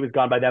 maybe he was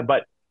gone by then,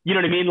 but you know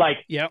what I mean? Like,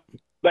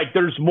 like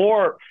there's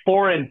more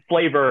foreign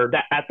flavor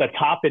that at the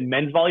top in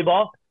men's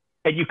volleyball,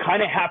 and you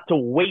kind of have to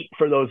wait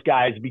for those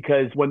guys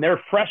because when they're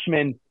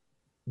freshmen,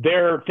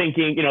 they're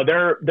thinking, you know,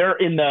 they're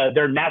in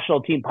their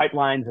national team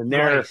pipelines, and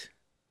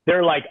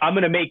they're like, I'm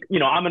going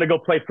to go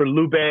play for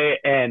Lube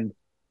and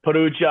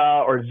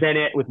Perugia or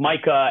Zenit with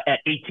Micah at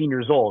 18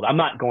 years old. I'm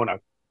not going to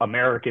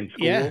American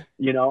school,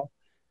 you know?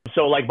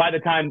 So like by the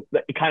time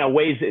it kind of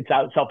weighs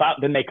itself out,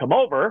 then they come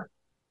over,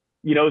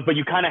 you know, but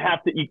you kind of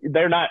have to,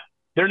 they're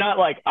not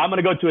like, I'm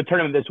going to go to a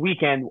tournament this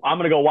weekend. I'm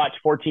going to go watch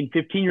 14,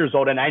 15 years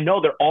old. And I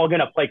know they're all going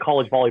to play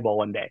college volleyball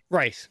one day.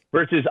 Right.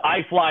 Versus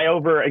I fly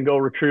over and go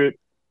recruit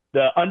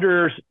the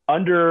under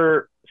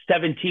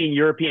 17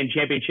 European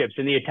championships.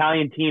 And the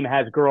Italian team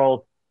has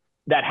girls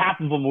that half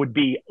of them would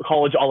be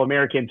college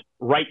All-Americans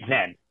right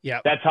then.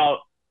 Yeah. That's how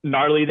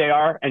gnarly they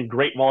are, and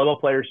great volleyball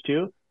players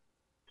too.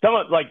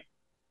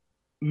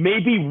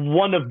 Maybe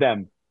one of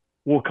them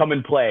will come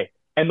and play.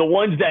 And the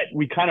ones that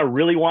we kind of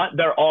really want,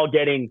 they're all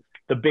getting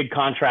the big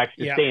contracts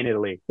to stay in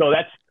Italy. So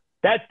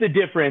that's the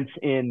difference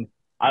in,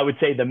 I would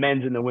say, the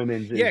men's and the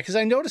women's. Yeah, because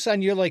I noticed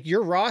on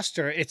your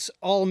roster, it's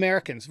all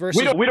Americans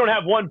versus we don't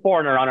have one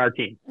foreigner on our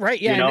team.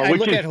 Right. Yeah. You know, and I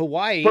look at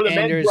Hawaii for the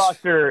men's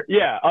roster.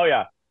 Yeah. Oh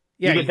yeah.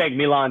 You can thank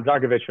Milan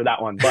Zarkovic for that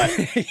one. But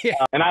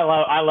and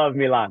I love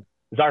Milan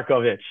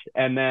Zarkovic.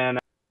 And then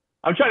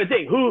I'm trying to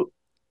think who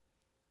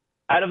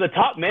out of the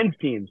top men's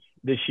teams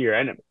this year,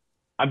 and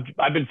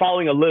I've been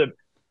following a little.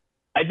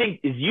 I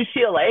think is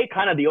UCLA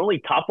kind of the only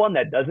top one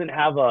that doesn't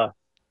have a,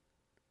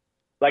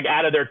 like,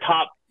 out of their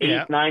top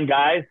 8-9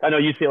 guys. I know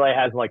UCLA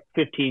has like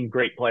 15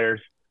 great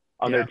players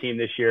on their team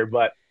this year,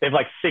 but they have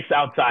like 6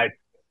 outside.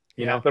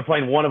 You know, they're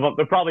playing one of them.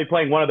 They're probably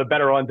playing one of the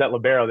better ones at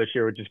libero this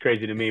year, which is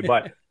crazy to me.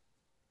 But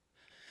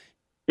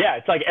yeah,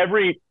 it's like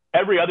every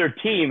other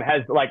team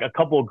has like a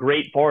couple of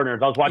great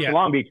foreigners. I was watching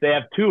Long Beach; they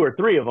have 2 or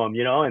 3 of them.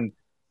 You know, and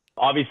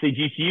obviously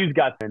GCU's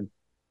got them.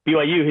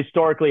 BYU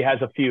historically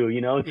has a few.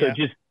 You know, so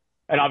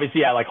and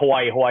obviously, like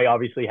Hawaii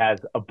obviously has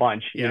a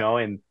bunch, you know,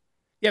 and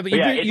but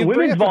in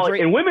women's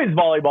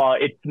volleyball,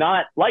 it's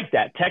not like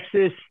that.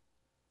 Texas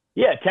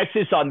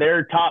on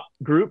their top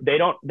group, they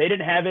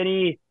didn't have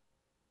any.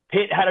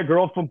 Pitt had a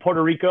girl from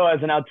Puerto Rico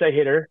as an outside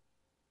hitter.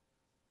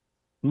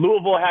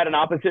 Louisville had an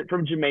opposite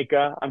from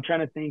Jamaica. I'm trying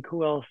to think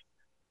who else.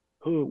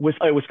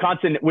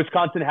 Wisconsin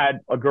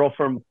had a girl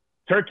from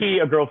Turkey,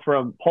 a girl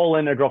from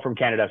Poland, a girl from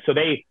Canada. So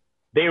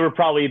they were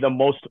probably the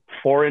most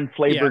foreign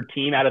flavored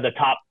team out of the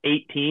top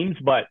 8 teams.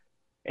 But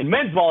in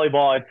men's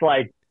volleyball, it's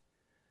like,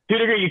 to a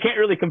degree, you can't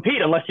really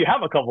compete unless you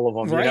have a couple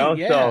of them, you know?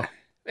 Yeah. So,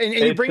 and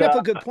you bring up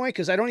a good point,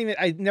 because I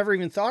never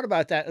even thought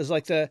about that as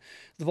like the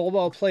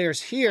volleyball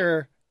players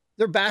here,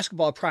 they're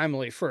basketball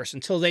primarily first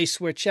until they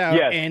switch out.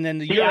 Yes. And then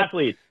the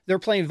athletes, they're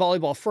playing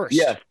volleyball first.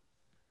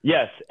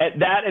 Yes. At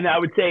that, and I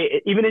would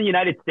say even in the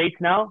United States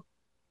now,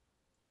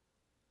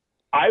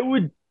 I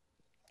would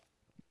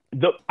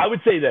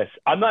say this.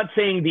 I'm not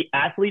saying the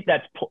athlete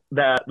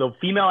the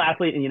female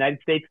athlete in the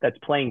United States that's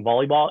playing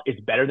volleyball is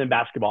better than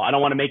basketball. I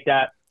don't want to make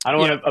that. I don't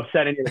want to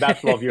upset any of the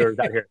basketball viewers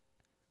out here.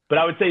 But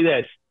I would say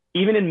this.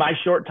 Even in my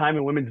short time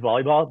in women's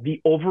volleyball,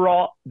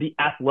 the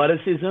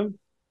athleticism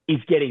is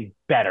getting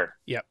better.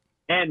 Yep.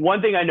 And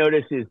one thing I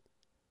notice is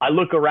I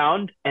look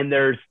around and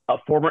there's a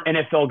former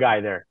NFL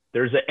guy there.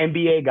 There's an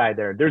NBA guy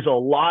there. There's a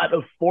lot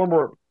of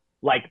former,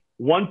 like,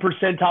 1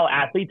 percentile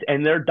athletes,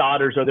 and their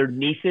daughters or their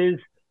nieces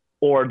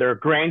or their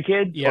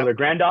grandkids or their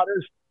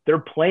granddaughters, they're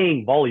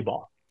playing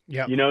volleyball.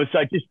 Yeah. You know, so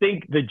I just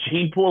think the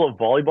gene pool of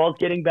volleyball is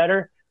getting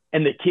better,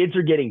 and the kids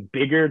are getting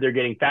bigger. They're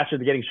getting faster.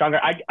 They're getting stronger.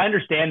 I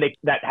understand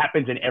that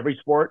happens in every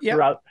sport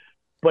throughout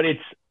but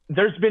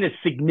there's been a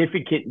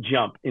significant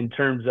jump in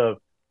terms of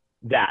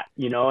that,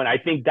 you know, and I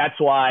think that's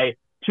why,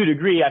 to a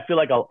degree, I feel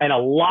like a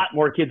lot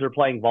more kids are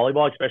playing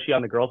volleyball, especially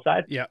on the girls'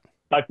 side. Yeah.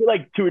 I feel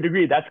like, to a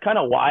degree, that's kind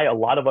of why a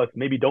lot of us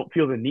maybe don't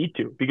feel the need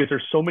to, because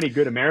there's so many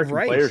good American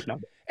players now.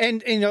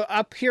 And, you know,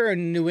 up here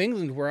in New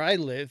England where I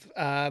live,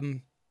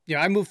 you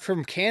know, I moved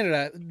from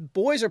Canada.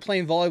 Boys are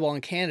playing volleyball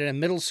in Canada,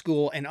 middle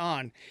school and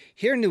on.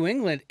 Here in New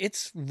England,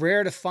 it's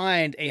rare to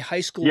find a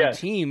high school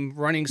team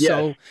running.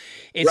 So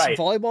it's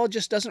volleyball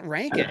just doesn't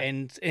rank it.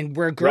 And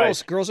where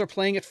girls are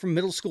playing it from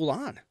middle school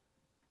on.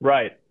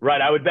 Right.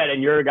 I would bet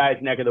in your guys'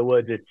 neck of the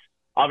woods, it's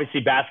obviously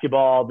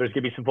basketball. There's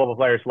going to be some football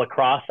players.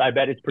 Lacrosse, I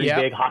bet it's pretty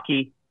big.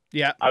 Hockey.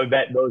 Yeah. I would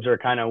bet those are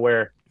kind of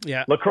where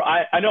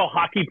lacrosse. I know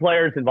hockey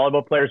players and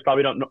volleyball players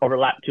probably don't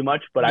overlap too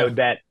much, but I would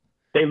bet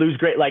they lose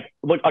great. Like,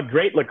 look, a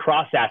great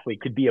lacrosse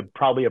athlete could be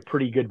probably a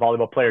pretty good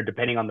volleyball player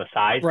depending on the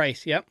size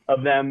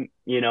of them,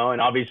 you know,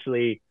 and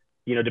obviously,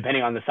 you know,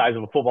 depending on the size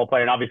of a football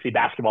player, and obviously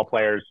basketball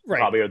players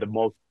probably are the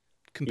most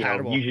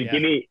compatible. You know,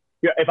 usually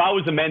if I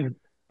was a men's,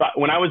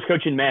 when I was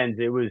coaching men's,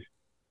 it was,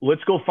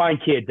 let's go find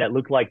kids that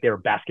look like they're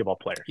basketball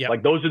players.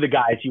 Like, those are the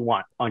guys you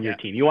want on your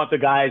team. You want the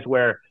guys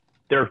where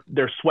their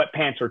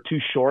sweatpants are too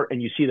short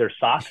and you see their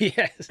socks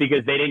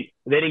because they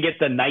didn't get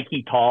the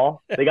Nike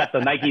tall. They got the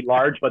Nike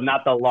large, but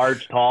not the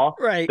large tall.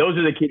 Right. Those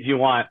are the kids you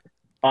want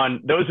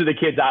those are the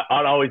kids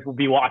I'd always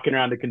be walking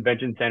around the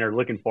convention center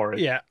looking for.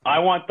 I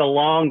want the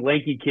long,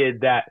 lanky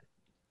kid that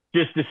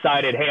just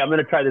decided, hey, I'm going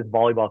to try this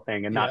volleyball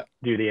thing and not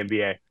do the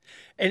NBA.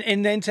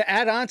 And then to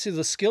add on to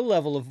the skill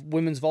level of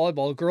women's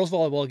volleyball, girls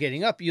volleyball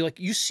getting up,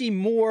 you see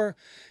more,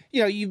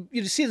 you know,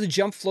 you see the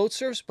jump float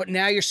serves, but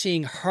now you're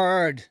seeing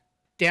hard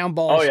down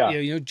balls,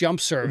 you know, jump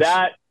serves.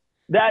 That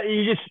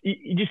you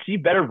just see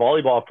better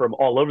volleyball from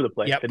all over the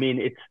place. I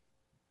mean,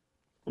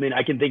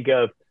 I can think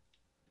of,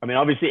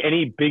 obviously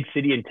any big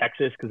city in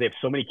Texas, because they have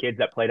so many kids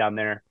that play down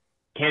there.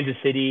 Kansas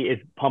City is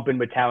pumping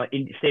with talent.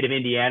 State of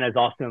Indiana is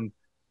awesome.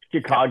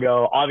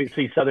 Chicago,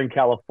 obviously Southern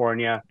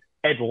California,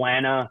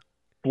 Atlanta,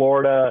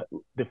 Florida,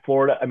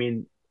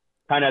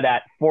 kind of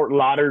that Fort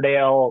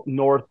Lauderdale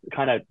north,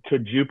 kind of to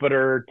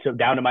Jupiter, to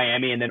down to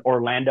Miami, and then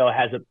Orlando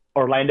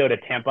to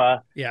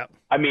Tampa. Yeah.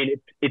 I mean,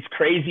 it's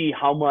crazy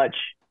how much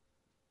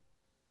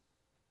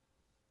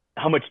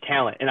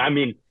talent. And I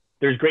mean,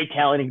 there's great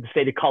talent in the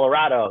state of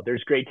Colorado.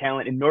 There's great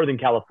talent in Northern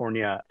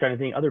California. I'm trying to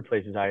think other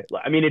places. I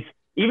mean, it's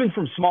even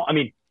from small. I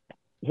mean,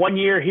 one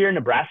year here in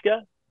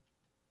Nebraska,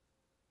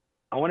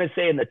 I want to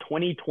say in the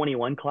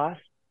 2021 class,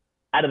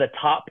 out of the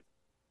top,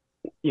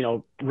 you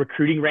know,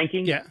 recruiting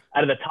rankings,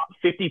 out of the top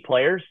 50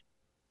 players,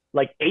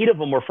 like 8 of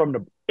them were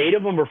from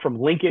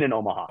Lincoln and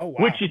Omaha. Oh, wow.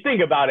 Which, you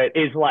think about it,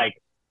 is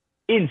like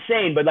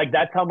insane, but like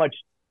that's how much,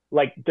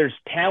 like, there's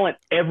talent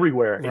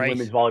everywhere in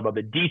women's volleyball.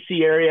 The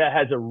DC area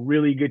has a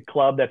really good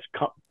club that's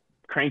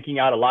cranking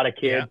out a lot of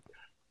kids.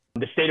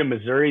 The state of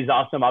Missouri is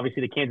awesome.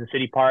 Obviously the Kansas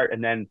City part,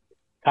 and then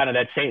kind of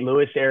that St.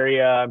 Louis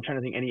area. I'm trying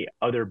to think any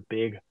other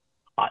big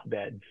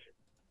hotbeds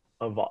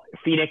of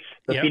Phoenix.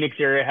 The Phoenix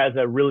area has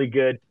a really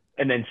good,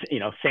 and then, you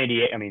know, San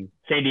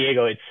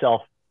Diego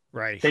itself.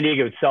 San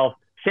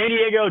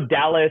Diego,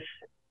 Dallas,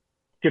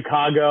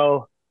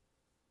 Chicago,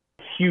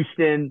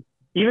 Houston,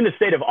 even the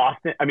state of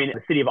Austin.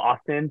 The city of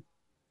Austin,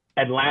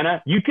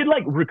 Atlanta. You could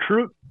like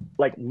recruit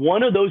like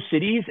one of those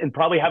cities and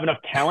probably have enough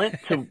talent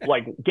to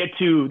like get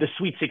to the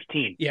Sweet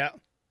 16. Yeah.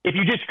 If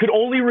you just could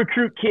only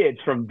recruit kids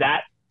from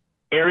that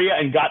area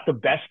and got the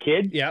best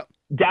kids. Yeah.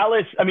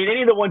 Dallas,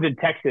 any of the ones in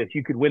Texas,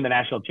 you could win the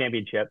national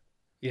championship.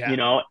 Yeah. You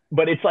know,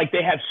 but it's like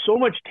they have so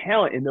much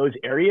talent in those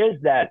areas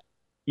that,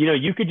 you know,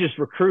 you could just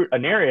recruit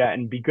an area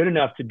and be good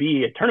enough to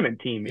be a tournament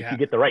team if you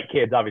get the right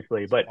kids,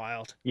 obviously. But,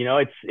 you know,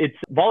 it's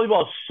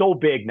volleyball is so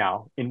big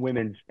now in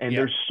women's, and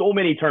there's so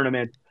many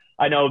tournaments.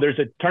 I know there's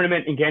a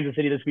tournament in Kansas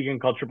City this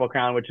weekend called Triple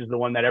Crown, which is the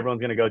one that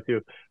everyone's going to go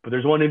to. But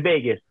there's one in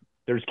Vegas.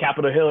 There's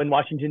Capitol Hill in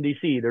Washington,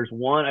 D.C. There's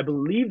one, I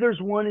believe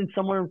there's one in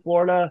somewhere in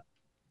Florida,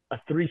 a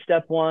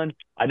 3-step one.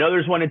 I know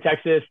there's one in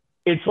Texas.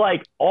 It's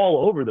like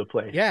all over the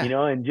place, you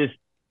know, and just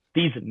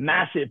these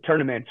massive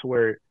tournaments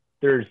where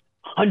there's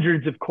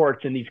hundreds of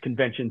courts in these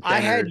convention centers. I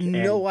had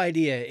no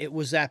idea it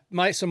was that.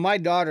 So my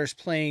daughter's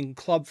playing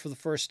club for the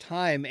first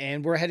time,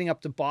 and we're heading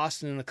up to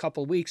Boston in a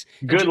couple of weeks.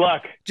 Good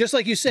luck. Just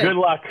like you said. Good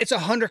luck. It's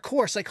 100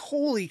 course. Like,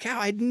 holy cow!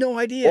 I had no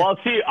idea. Well,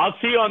 I'll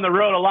see you on the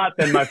road a lot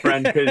then, my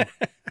friend, because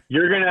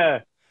you're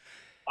gonna.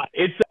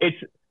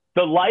 It's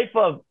the life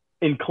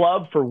in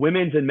club for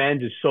women's and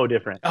men's is so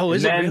different. Oh,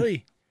 is it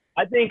really?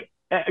 I think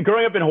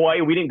growing up in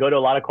Hawaii, we didn't go to a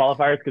lot of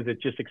qualifiers because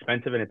it's just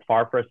expensive and it's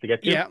far for us to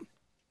get to. Yeah.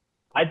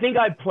 I think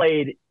I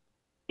played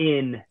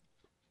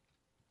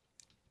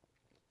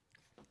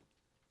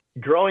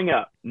growing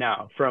up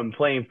now, from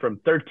playing from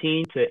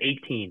 13 to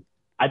 18.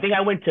 I think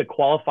I went to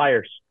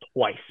qualifiers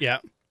twice. Yeah.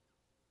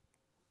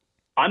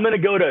 I'm going to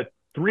go to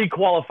 3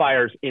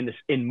 qualifiers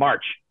in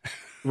March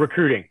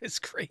recruiting. It's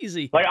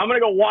crazy. Like, I'm going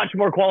to go watch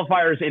more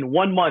qualifiers in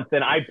 1 month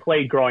than I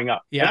played growing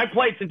up. Yeah. And I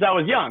played since I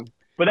was young,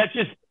 but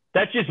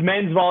that's just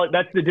men's volleyball.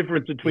 That's the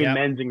difference between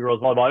men's and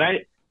girls volleyball. And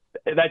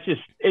that's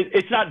just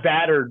it's not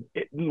bad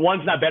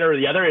one's not better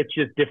than the other. It's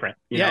just different.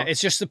 You know?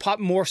 It's just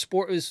more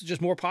sport is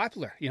just more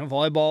popular. You know,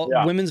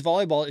 volleyball, women's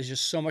volleyball is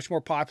just so much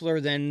more popular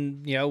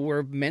than, you know,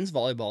 where men's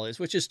volleyball is,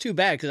 which is too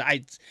bad because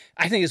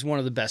I think it's one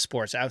of the best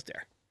sports out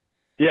there.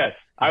 Yes,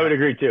 I would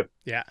agree too.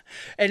 Yeah.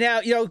 And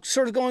now, you know,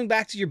 sort of going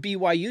back to your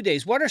BYU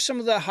days, what are some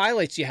of the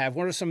highlights you have?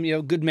 What are some, you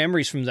know, good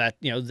memories from that,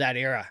 you know, that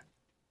era?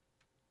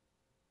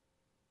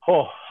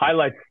 Oh,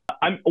 highlights.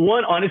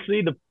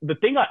 Honestly, the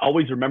thing I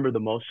always remember the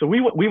most. So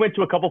we went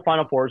to a couple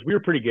Final Fours. We were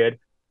pretty good.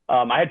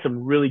 I had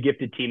some really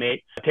gifted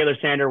teammates. Taylor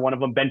Sander, one of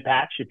them, Ben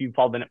Patch. If you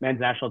followed the men's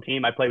national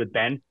team, I played with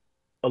Ben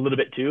a little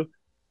bit too.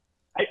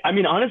 I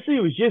mean, honestly,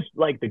 it was just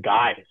like the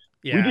guys.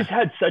 Yeah. We just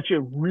had such a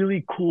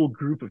really cool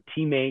group of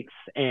teammates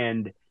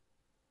and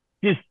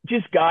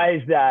just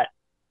guys that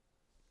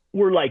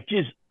were like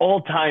just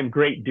all-time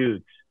great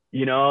dudes,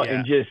 you know,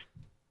 and just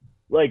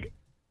like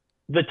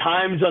the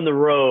times on the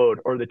road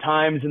or the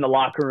times in the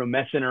locker room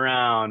messing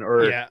around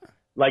or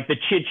like the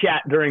chit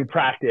chat during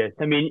practice.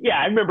 I mean,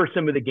 I remember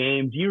some of the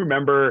games. You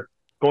remember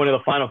going to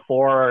the Final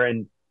Four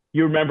and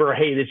you remember,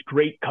 hey, this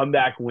great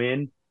comeback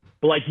win.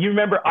 But like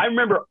I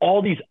remember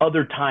all these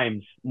other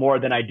times more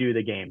than I do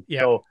the game.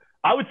 Yeah. So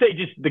I would say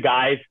just the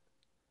guys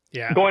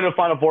going to the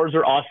Final Fours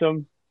are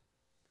awesome.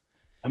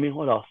 I mean,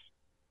 what else?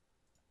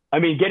 I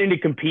mean, getting to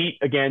compete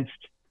against,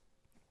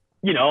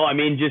 you know, I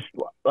mean, just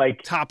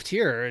like top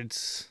tier.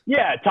 It's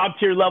top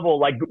tier level.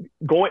 Like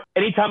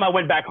anytime I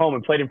went back home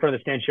and played in front of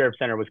the Stan Sheriff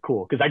Center was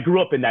cool because I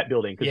grew up in that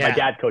building because my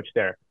dad coached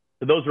there.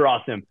 So those were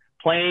awesome.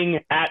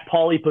 Playing at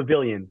Pauley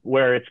Pavilion,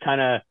 where it's kind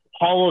of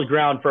hollow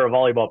ground for a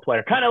volleyball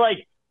player, kind of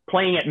like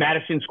playing at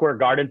Madison Square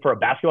Garden for a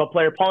basketball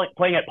player.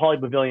 Playing at Pauley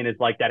Pavilion is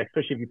like that,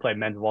 especially if you play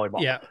men's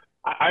volleyball. Yeah,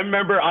 I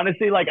remember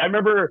honestly, like I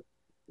remember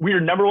we were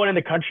 #1 in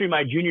the country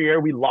my junior year.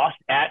 We lost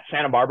at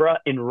Santa Barbara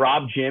in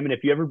Rob Gym, and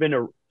if you ever been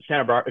to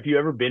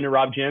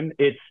Rob Gym,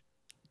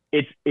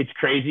 it's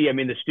crazy. I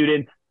mean, the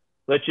students,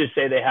 let's just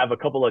say they have a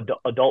couple of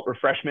adult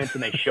refreshments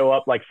and they show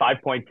up like 5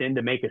 points in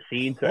to make a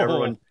scene. So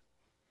everyone,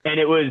 and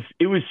it was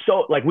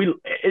so like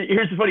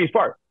here's the funniest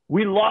part.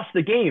 We lost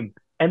the game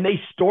and they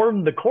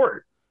stormed the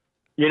court,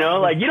 you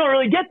know, like you don't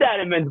really get that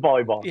in men's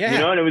volleyball, you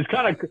know? And it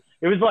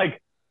was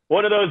like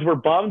one of those were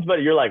bums,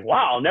 but you're like,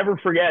 wow, I'll never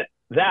forget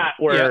that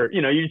where,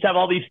 you know, you just have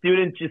all these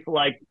students just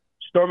like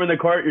storming the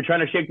court. You're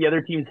trying to shake the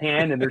other team's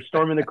hand and they're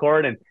storming the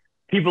court and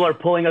people are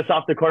pulling us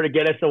off the court to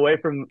get us away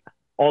from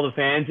all the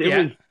fans. It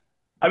was,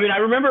 I mean, I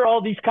remember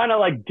all these kind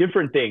of like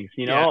different things,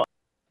 you know.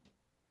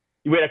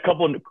 We had a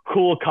couple of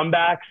cool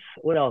comebacks.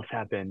 What else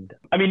happened?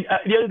 I mean,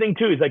 the other thing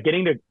too is like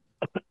getting to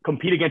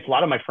compete against a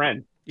lot of my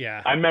friends.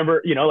 Yeah. I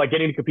remember, you know, like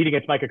getting to compete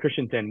against Micah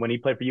Christensen when he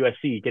played for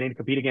USC, getting to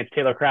compete against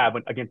Taylor Crabb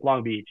against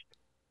Long Beach,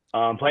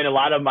 playing a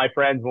lot of my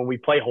friends when we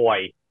play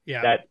Hawaii.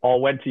 That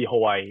all went to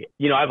Hawaii.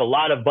 You know, I have a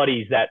lot of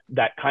buddies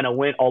that kind of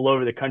went all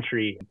over the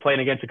country,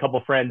 playing against a couple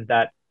of friends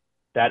that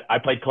I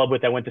played club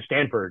with that went to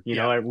Stanford, you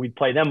know, and we'd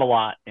play them a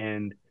lot.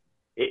 And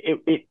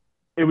it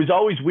was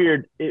always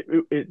weird.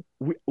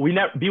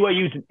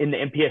 BYU's in the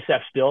MPSF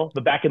still,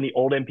 but back in the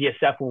old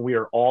MPSF when we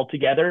were all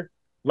together,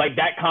 like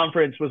that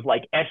conference was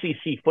like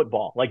SEC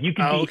football. Like you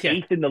could be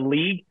eighth in the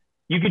league.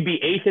 You could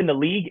be eighth in the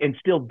league and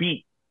still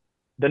beat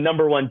the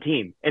 #1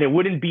 team. And it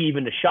wouldn't be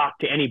even a shock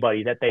to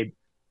anybody that a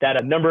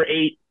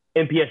 #8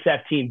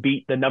 MPSF team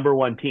beat the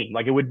 #1 team.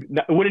 Like it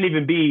wouldn't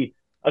even be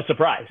a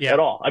surprise at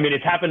all. I mean,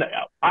 it's happened.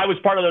 I was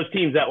part of those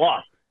teams that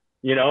lost,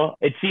 you know.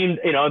 It seemed,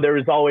 you know, there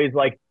was always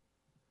like,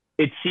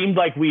 it seemed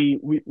like we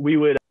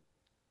would,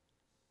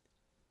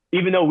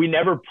 even though we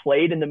never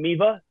played in the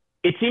MIVA,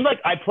 it seemed like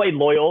I played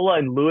Loyola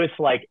and Lewis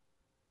like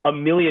a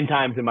million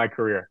times in my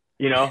career,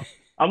 you know.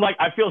 I'm like,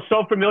 I feel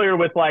so familiar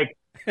with like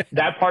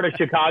that part of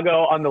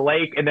Chicago on the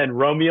lake and then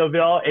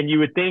Romeoville. And you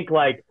would think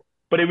like,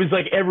 but it was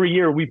like every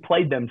year we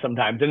played them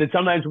sometimes. And then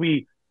sometimes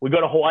we go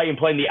to Hawaii and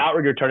play in the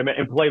Outrigger tournament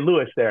and play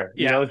Lewis there,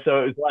 you know?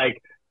 So it was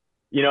like,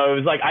 you know, it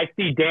was like, I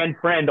see Dan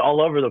Friend all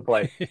over the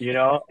place, you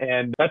know?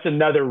 And that's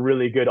another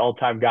really good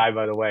all-time guy,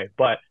 by the way.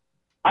 But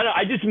I don't know,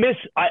 I just miss,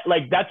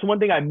 that's one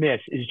thing I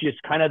miss is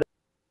just kind of,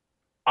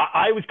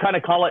 I would kind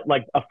of call it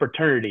like a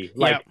fraternity,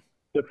 like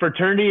the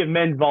fraternity of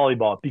men's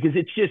volleyball, because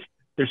it's just,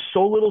 there's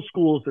so little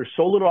schools, there's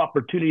so little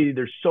opportunity,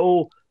 there's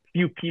so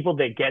few people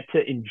that get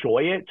to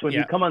enjoy it. So when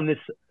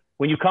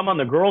you come on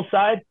the girls'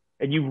 side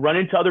and you run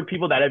into other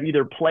people that have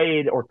either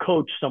played or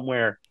coached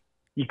somewhere,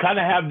 you kind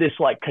of have this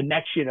like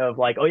connection of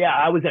like, oh yeah,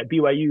 I was at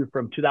BYU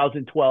from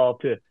 2012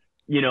 to,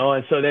 you know,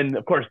 and so then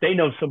of course they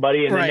know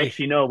somebody and then next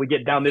you know, we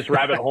get down this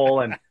rabbit hole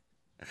and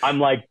I'm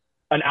like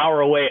an hour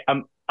away.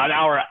 I'm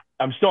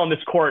still on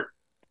this court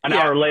an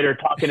hour later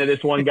talking to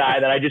this one guy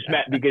that I just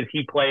met because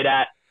he played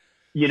at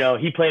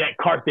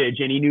Carthage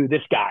and he knew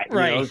this guy, you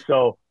know?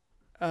 So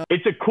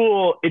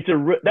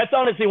that's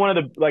honestly one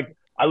of the, like,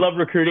 I love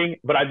recruiting,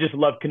 but I just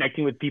love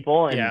connecting with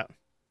people. And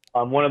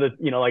one of the,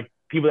 you know, like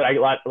people that a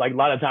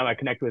lot of time I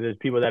connect with is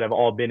people that have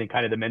all been in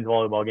kind of the men's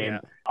volleyball game.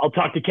 I'll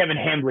talk to Kevin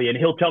Hambley and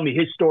he'll tell me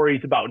his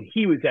stories about when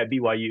he was at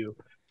BYU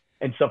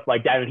and stuff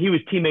like that. And he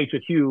was teammates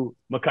with Hugh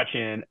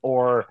McCutcheon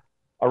or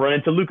I'll run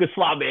into Lucas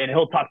Slave, and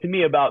he'll talk to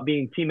me about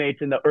being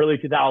teammates in the early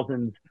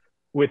 2000s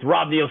with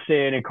Rob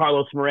Nielsen and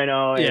Carlos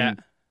Moreno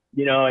and,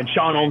 and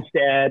Sean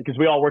Olmstead, because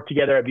we all worked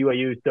together at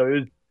BYU.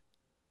 So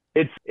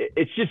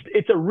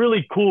it's a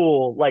really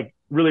cool, like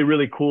really,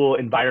 really cool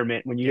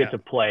environment when you get to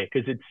play.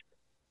 Cause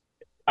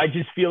I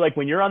just feel like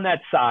when you're on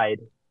that side,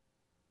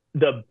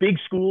 the big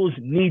schools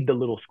need the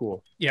little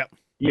schools. Yeah.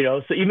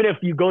 So even if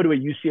you go to a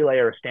UCLA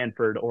or a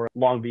Stanford or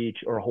Long Beach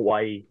or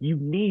Hawaii, you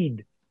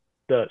need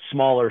the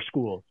smaller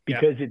schools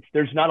because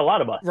there's not a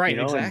lot of us. Right.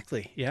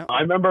 Exactly. Yeah.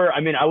 I remember,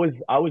 I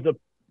was a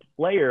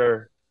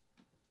player.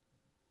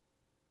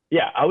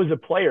 Yeah. I was a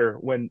player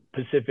when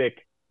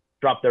Pacific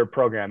dropped their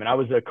program, and I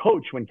was a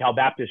coach when Cal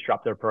Baptist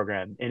dropped their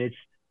program. And it's,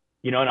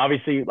 and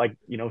obviously, like,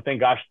 thank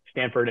gosh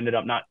Stanford ended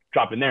up not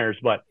dropping theirs,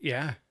 but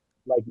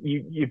like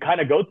you kind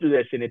of go through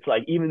this, and it's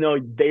like, even though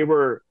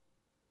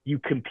you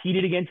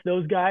competed against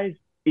those guys,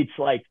 it's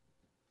like,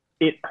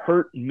 it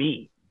hurt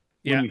me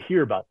when you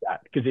hear about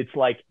that, because it's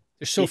like,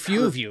 there's so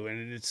few of you,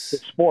 and it's the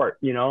sport,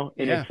 and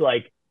it's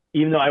like,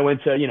 even though I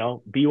went to,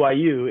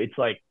 BYU, it's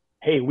like,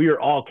 hey, we were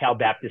all Cal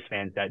Baptist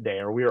fans that day,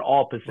 or we were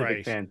all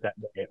Pacific fans that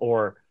day,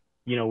 or,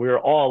 we were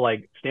all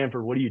like,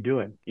 Stanford, what are you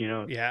doing,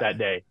 that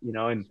day,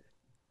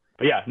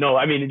 but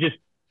it just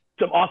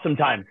some awesome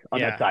times on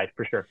that side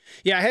for sure.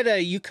 Yeah. I had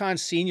a UConn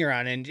senior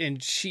on,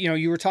 and she,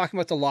 you were talking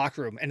about the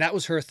locker room, and that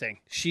was her thing.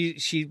 She,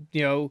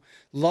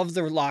 loved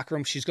the locker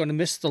room. She's going to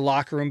miss the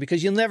locker room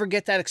because you'll never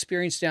get that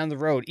experience down the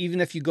road. Even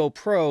if you go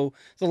pro,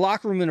 the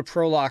locker room in a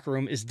pro locker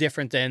room is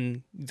different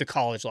than the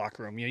college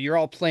locker room. You're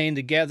all playing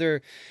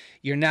together.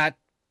 You're not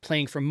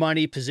playing for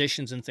money,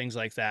 positions, and things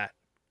like that.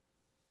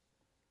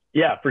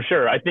 Yeah, for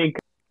sure. I think,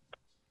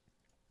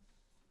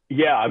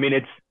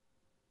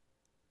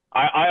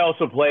 I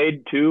also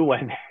played too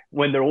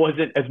when there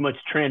wasn't as much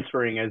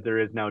transferring as there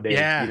is nowadays,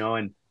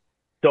 and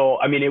so,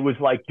 it was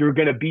like, you're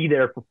going to be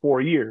there for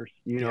 4 years,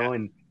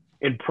 and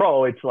in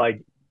pro, it's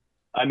like,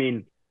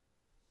 in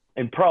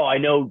pro, I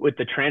know with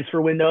the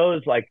transfer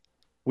windows, like,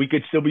 we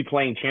could still be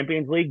playing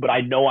Champions League, but I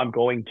know I'm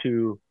going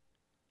to,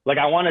 like,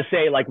 I want to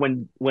say, like,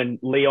 when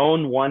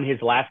Leon won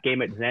his last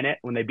game at Zenit,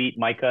 when they beat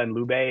Micah and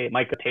Lube,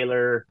 Micah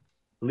Taylor,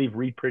 I believe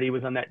Reed Pretty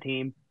was on that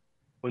team.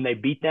 When they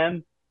beat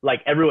them,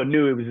 like, everyone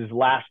knew it was his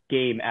last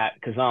game at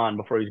Kazan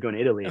before he was going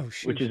to Italy,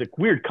 which is a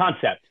weird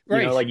concept.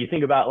 Right. Like, you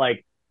think about,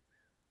 like,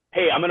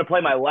 hey, I'm going to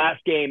play my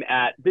last game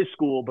at this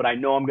school, but I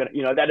know I'm going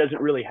to, that doesn't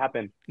really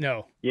happen.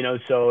 No.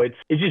 So it's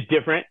just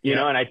different,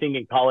 and I think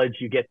in college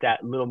you get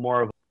that little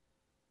more of,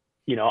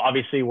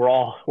 obviously we're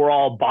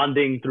all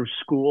bonding through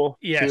school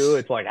too.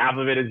 It's like half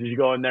of it is you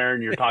go in there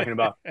and you're talking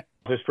about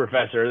this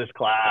professor, this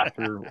class,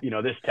 or,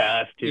 this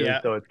test too.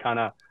 So it's kind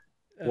of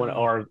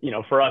or,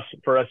 for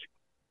us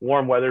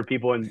warm weather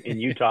people in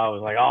Utah,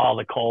 was like, oh,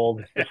 the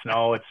cold, the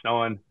snow, it's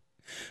snowing,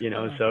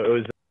 so it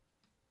was,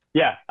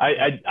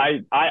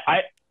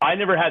 I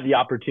never had the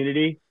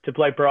opportunity to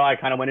play pro. I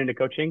kind of went into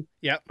coaching,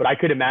 but I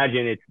could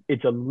imagine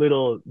it's a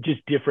little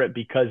just different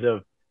because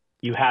of,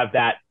 you have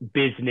that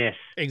business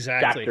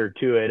factor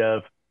to it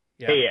of,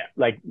 hey,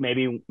 like,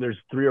 maybe there's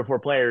 3 or 4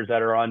 players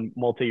that are on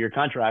multi-year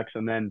contracts.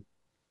 And then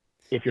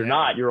if you're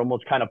not, you're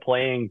almost kind of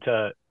playing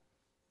to,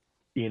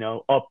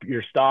 up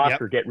your stock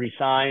or get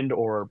re-signed,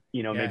 or,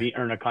 maybe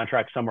earn a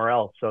contract somewhere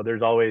else. So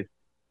there's always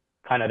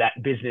kind of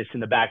that business in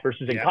the back,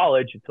 versus in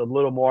college, it's a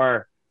little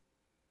more,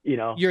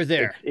 you're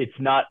there. It's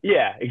not,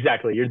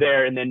 exactly. You're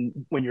there. And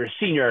then when you're a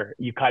senior,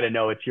 you kind of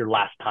know it's your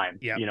last time,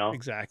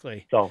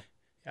 Exactly. So.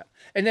 Yeah.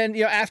 And then,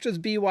 after the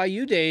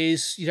BYU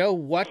days,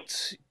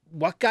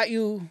 what got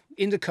you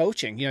into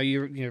coaching?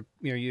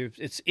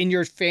 It's in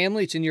your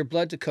family, it's in your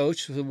blood to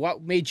coach. So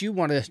what made you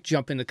want to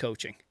jump into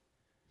coaching?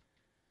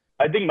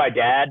 I think my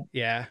dad,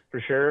 for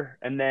sure.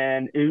 And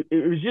then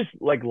it was just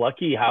like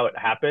lucky how it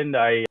happened.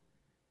 I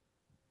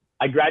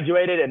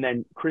graduated, and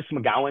then Chris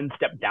McGowan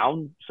stepped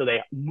down. So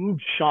they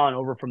moved Sean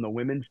over from the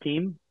women's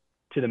team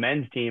to the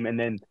men's team. And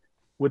then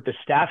with the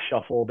staff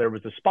shuffle, there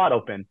was a spot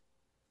open,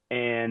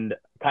 and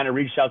kind of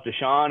reached out to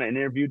Sean and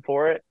interviewed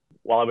for it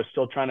while I was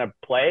still trying to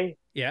play.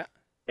 Yeah.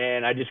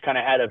 And I just kind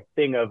of had a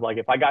thing of, like,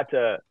 if I got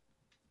to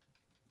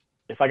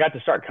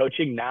start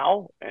coaching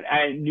now, and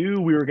I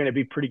knew we were going to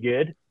be pretty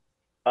good,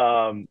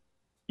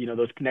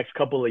 those next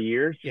couple of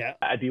years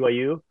at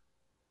BYU,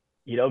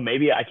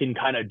 maybe I can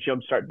kind of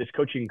jumpstart this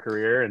coaching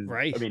career.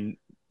 And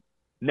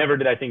never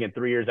did I think in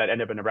 3 years I'd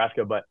end up in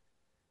Nebraska, but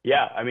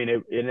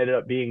it ended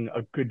up being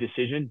a good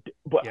decision.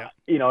 But,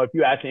 if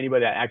you ask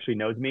anybody that actually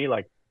knows me,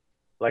 like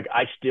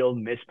I still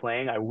miss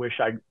playing. I wish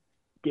I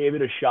gave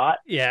it a shot.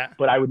 Yeah.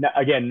 But I would,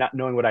 again, not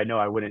knowing what I know,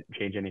 I wouldn't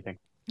change anything.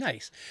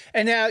 Nice.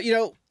 And now,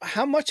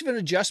 how much of an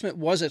adjustment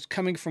was it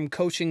coming from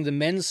coaching the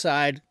men's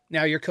side?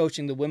 Now you're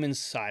coaching the women's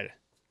side.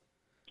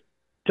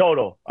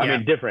 Total. I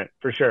mean, different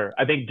for sure.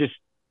 I think just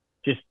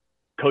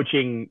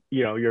coaching,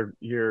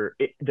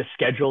 the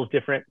schedule is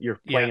different. You're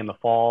playing in the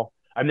fall.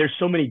 I mean, there's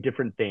so many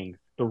different things.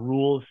 The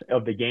rules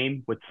of the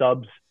game with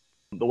subs,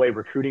 the way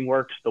recruiting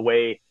works,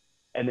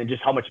 and then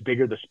just how much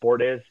bigger the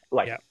sport is.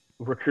 Like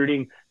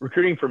recruiting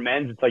for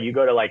men's, it's like you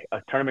go to like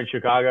a tournament in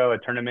Chicago, a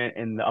tournament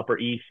in the Upper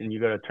East, and you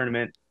go to a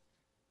tournament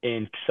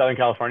in Southern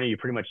California, you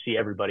pretty much see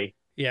everybody.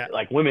 Yeah.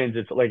 Like women's,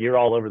 it's like you're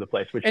all over the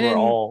place, which And we're then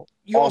all.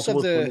 you all also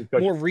have women's the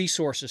coaches. more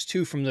resources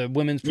too from the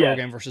women's Yes.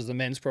 program versus the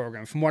men's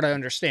program, from what I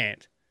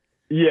understand.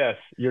 Yes,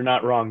 you're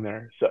not wrong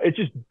there. So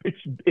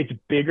it's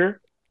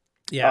bigger.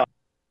 Yeah.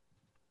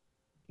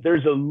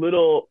 There's a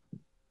little,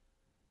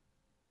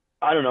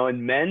 I don't know,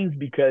 in men's,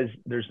 because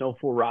there's no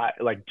full ride.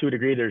 Like, to a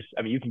degree,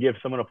 you can give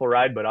someone a full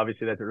ride, but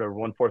obviously that's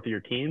 1/4 of your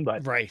team.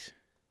 But Right.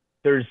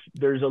 there's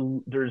a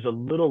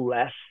little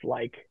less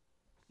like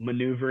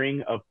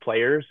maneuvering of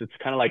players. It's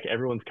kind of like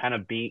everyone's kind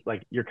of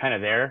like you're kind of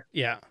there.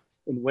 Yeah.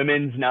 In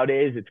women's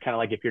nowadays, it's kind of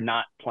like if you're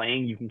not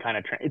playing, you can kind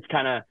of it's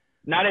kind of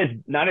not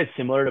as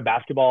similar to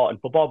basketball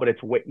and football, but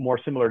it's way more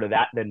similar to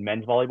that than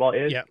men's volleyball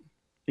is. Yeah.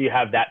 So you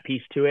have that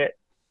piece to it.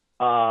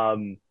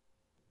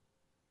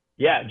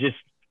 Yeah, just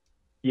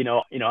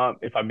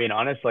if I'm being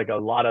honest, like a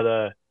lot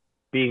of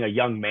being a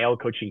young male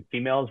coaching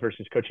females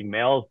versus coaching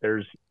males,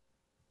 there's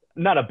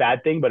not a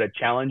bad thing, but a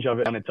challenge of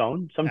it on its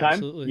own sometimes.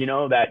 Absolutely.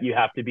 That you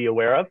have to be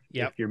aware of.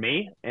 Yep. If you're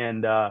me,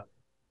 and so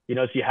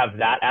you have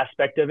that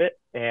aspect of it,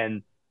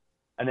 and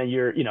then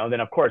then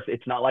of course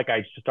it's not like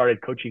I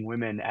started coaching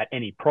women at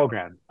any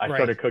program. I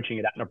started coaching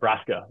it at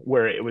Nebraska,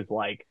 where it was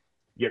like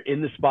you're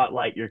in the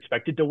spotlight, you're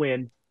expected to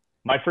win.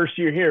 My first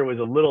year here was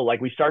a little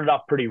like, we started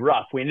off pretty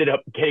rough. We ended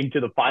up getting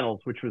to the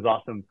finals, which was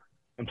awesome,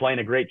 and playing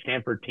a great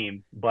Stanford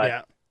team. But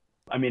yeah.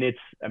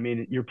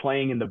 You're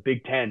playing in the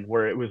Big Ten,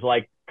 where it was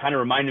like kind of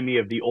reminded me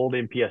of the old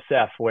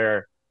MPSF,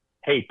 where,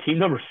 hey, team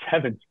number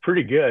 7's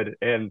pretty good,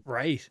 and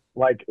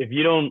like if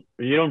you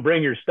don't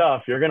bring your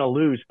stuff, you're gonna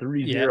lose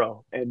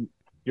 3-0, and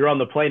you're on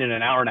the plane in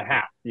an hour and a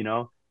half.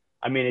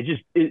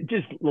 It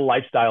just the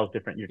lifestyle is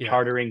different. You're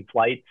chartering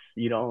flights.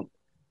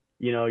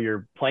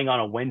 You're playing on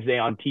a Wednesday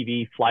on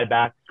TV, fly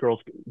back, girls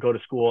go to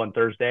school on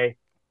Thursday,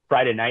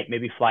 Friday night,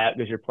 maybe fly out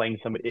because you're playing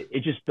somebody.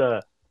 It just,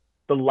 the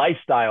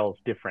lifestyle is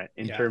different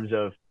in terms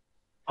of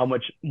how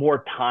much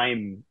more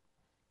time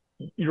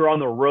you're on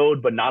the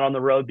road, but not on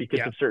the road because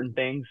of certain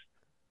things.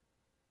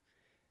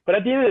 But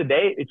at the end of the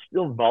day, it's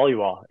still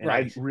volleyball. And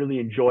I really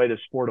enjoy the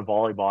sport of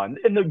volleyball,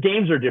 and the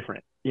games are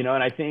different, and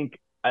I think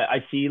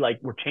I see like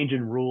we're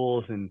changing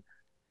rules, and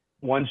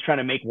one's trying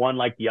to make one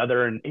like the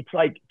other. And it's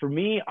like, for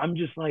me, I'm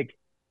just like,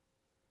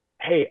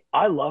 hey,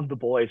 I love the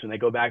boys when they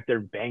go back there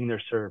and bang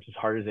their serves as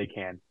hard as they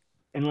can.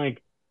 And like,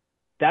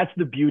 that's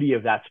the beauty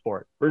of that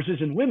sport.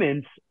 Versus in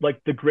women's,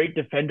 like the great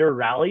defender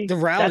rally. The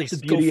rallies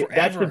that's the beauty, go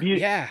forever. That's the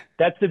beauty. Yeah.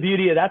 That's the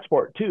beauty of that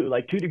sport too.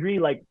 Like, to a degree,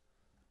 like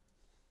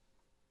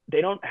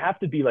they don't have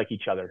to be like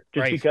each other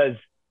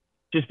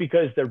just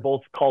because they're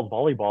both called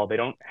volleyball. They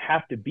don't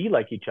have to be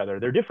like each other.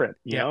 They're different,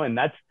 you know? And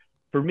that's,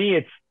 for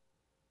me,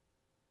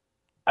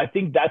 I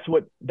think that's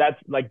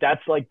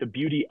like the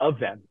beauty of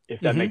them, if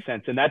that makes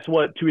sense. And that's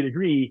what, to a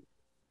degree,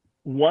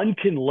 one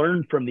can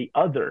learn from the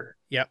other.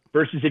 Yep.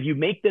 Versus if you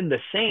make them the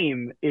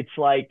same, it's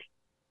like,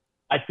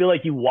 I feel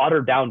like you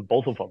water down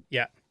both of them.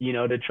 Yeah.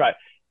 To try.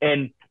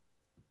 And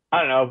I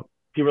don't know,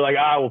 people are like,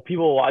 well,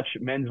 people will watch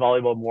men's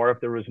volleyball more if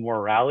there was more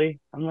rally.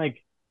 I'm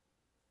like,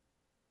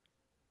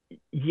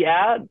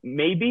 yeah,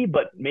 maybe,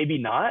 but maybe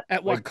not.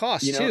 At what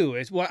cost, too?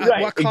 It's what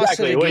cost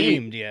exactly. of the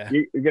game?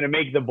 You're going to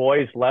make the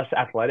boys less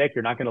athletic.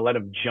 You're not going to let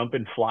them jump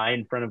and fly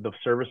in front of the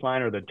service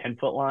line or the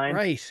 10-foot line.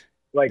 Right.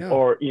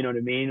 Or, you know what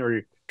I mean?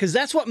 Or, because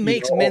that's what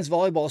makes men's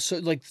volleyball so,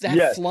 like,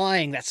 that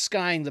flying, that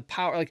skying, the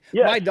power. Like,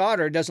 my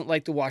daughter doesn't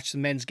like to watch the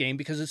men's game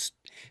because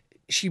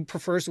she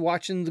prefers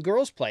watching the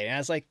girls play. And I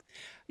was like,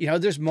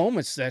 there's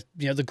moments that,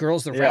 the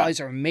girls, the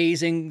rallies are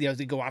amazing.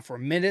 They go on for a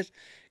minute.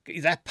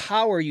 That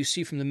power you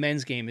see from the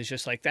men's game is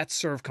just like, that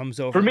serve comes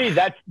over. For me,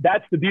 that's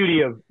the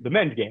beauty of the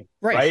men's game,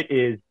 right?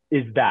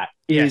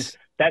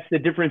 That's the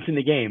difference in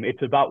the game.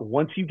 It's about,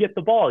 once you get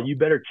the ball, you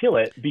better kill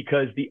it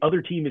because the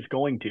other team is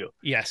going to.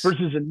 Yes.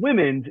 Versus in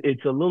women's,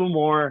 it's a little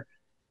more,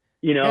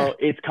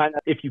 it's kind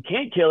of, if you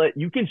can't kill it,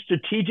 you can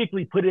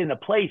strategically put it in a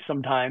place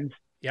sometimes.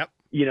 Yep.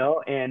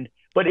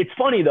 But it's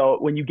funny though,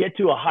 when you get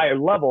to a higher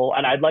level,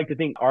 and I'd like to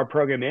think our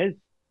program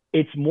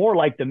it's more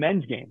like the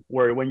men's game,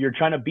 where when you're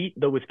trying to beat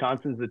the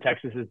Wisconsins, the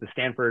Texases, the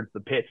Stanfords, the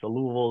Pitts, the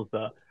Louisvilles,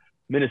 the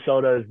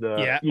Minnesotas,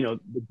 the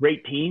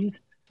great teams,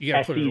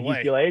 SCs,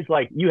 UCLAs,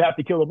 like, you have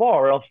to kill the ball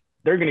or else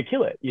they're going to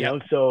kill it, you know?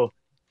 So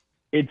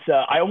it's,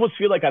 I almost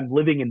feel like I'm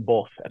living in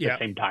both at the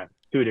same time,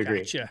 to a degree.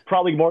 Gotcha.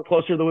 Probably more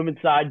closer to the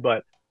women's side,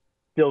 but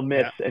still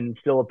miss and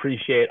still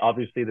appreciate,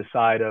 obviously, the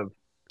side of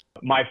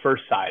my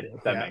first side,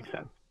 if that makes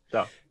sense.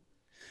 So.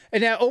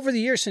 And now, over the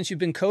years since you've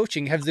been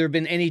coaching, have there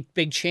been any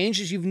big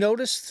changes you've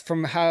noticed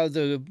from how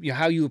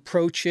how you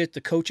approach it, the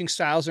coaching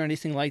styles, or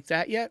anything like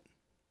that yet?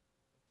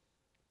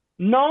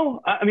 No,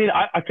 I mean,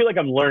 I feel like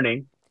I'm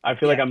learning. I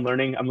feel like I'm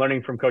learning. I'm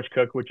learning from Coach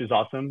Cook, which is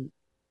awesome.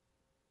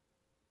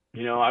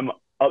 I'm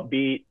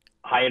upbeat,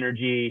 high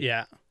energy.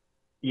 Yeah.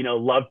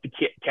 Love to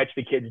catch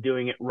the kids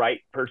doing it right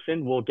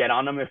person. We'll get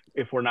on them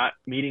if we're not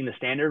meeting the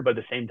standard, but at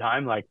the same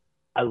time, like,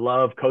 I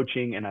love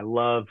coaching and I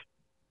love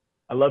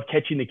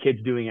catching the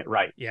kids doing it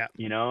right. Yeah.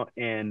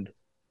 And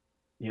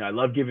I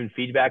love giving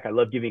feedback. I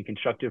love giving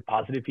constructive,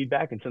 positive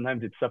feedback. And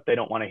sometimes it's stuff they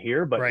don't want to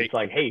hear, but it's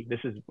like, hey, this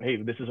is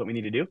what we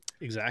need to do.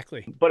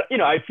 Exactly. But,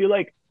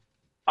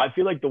 I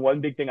feel like the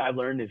one big thing I've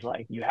learned is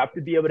like, you have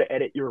to be able to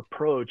edit your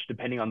approach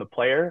depending on the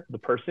player, the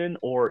person,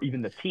 or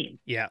even the team.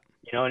 Yeah.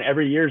 And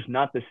every year is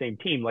not the same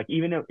team. Like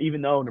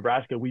even though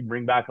Nebraska, we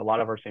bring back a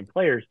lot of our same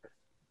players,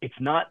 it's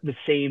not the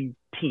same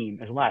team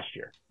as last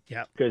year.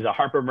 Yeah. Because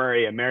Harper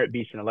Murray, a Merritt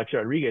Beast, and Alexia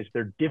Rodriguez,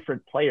 they're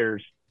different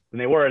players than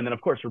they were. And then,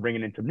 of course, we're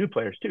bringing in some new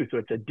players, too. So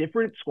it's a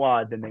different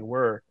squad than they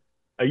were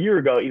a year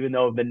ago, even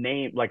though the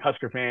name, like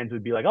Husker fans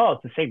would be like, oh,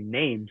 it's the same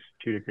names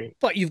to a degree.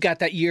 But you've got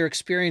that year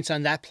experience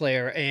on that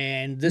player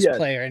and this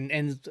player,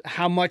 and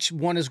how much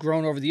one has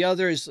grown over the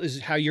other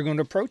is how you're going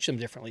to approach them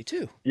differently,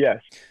 too.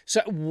 Yes.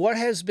 So what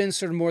has been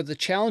sort of more the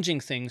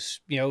challenging things,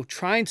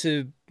 trying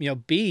to,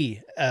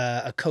 be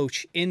a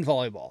coach in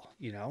volleyball,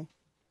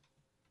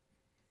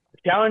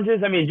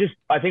 Challenges, I mean,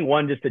 I think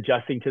just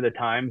adjusting to the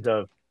times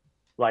of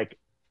like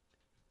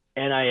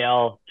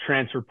NIL,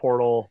 transfer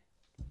portal,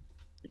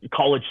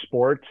 college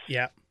sports,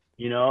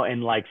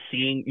 and like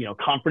seeing,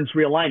 conference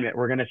realignment.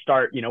 We're going to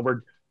start,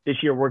 this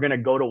year we're going to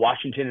go to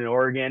Washington and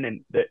Oregon,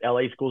 and the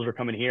LA schools are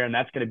coming here, and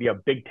that's going to be a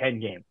Big Ten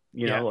game,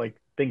 like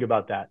think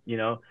about that,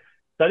 So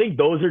I think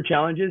those are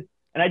challenges.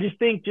 And I just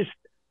think just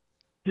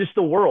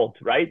the world,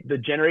 right? The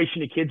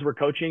generation of kids we're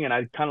coaching. And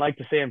I kind of like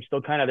to say I'm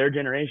still kind of their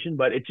generation,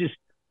 but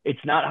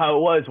it's not how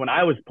it was when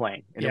I was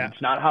playing. And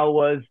it's not how it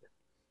was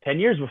 10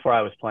 years before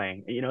I was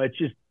playing.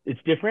 It's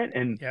different.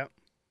 And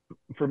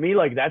for me,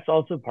 like, that's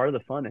also part of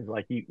the fun is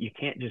like, you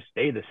can't just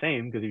stay the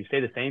same, because if you stay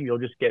the same, you'll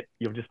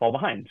just fall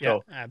behind.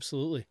 So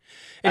absolutely.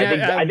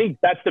 And I think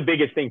that's the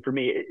biggest thing for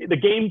me. The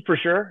game, for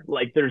sure.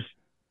 Like, there's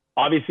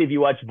obviously, if you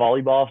watch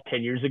volleyball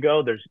 10 years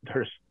ago, there's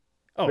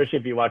especially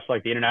if you watch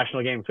like the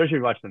international game, especially if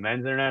you watch the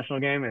men's international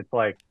game, it's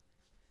like,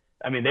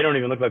 I mean, they don't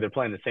even look like they're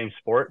playing the same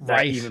sport.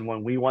 That even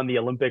when we won the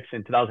Olympics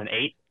in 2008,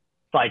 it's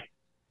like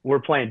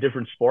we're playing a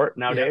different sport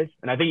nowadays.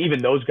 And I think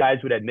even those guys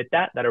would admit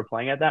that are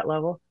playing at that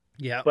level.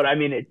 Yeah. But I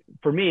mean,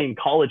 for me in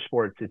college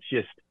sports, it's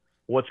just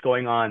what's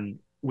going on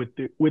with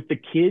the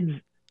kids.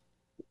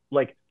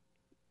 Like,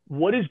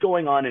 what is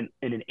going on in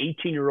an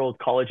 18-year-old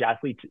college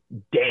athlete's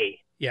day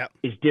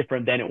is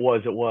different than it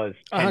was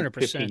 10,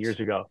 15 years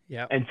ago.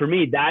 Yeah. And for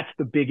me, that's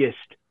the biggest.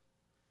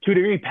 To a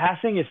degree,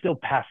 passing is still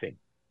passing.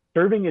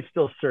 Serving is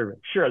still serving.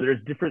 Sure,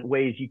 there's different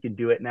ways you can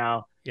do it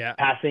now. Yeah.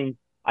 Passing,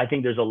 I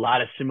think there's a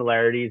lot of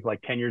similarities.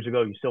 Like 10 years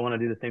ago, you still want to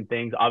do the same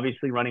things.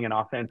 Obviously, running an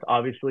offense,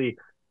 obviously,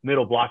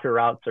 middle blocker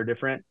routes are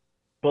different.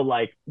 But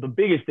like the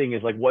biggest thing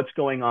is like what's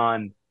going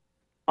on.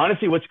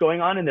 Honestly, what's going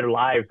on in their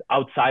lives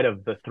outside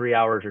of the 3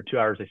 hours or 2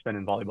 hours they spend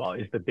in volleyball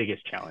is the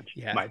biggest challenge,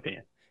 in my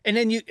opinion. And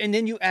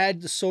then you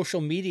add the social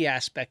media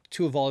aspect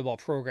to a volleyball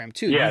program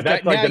too. Yeah,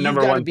 that's like the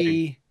number one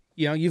thing.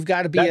 You've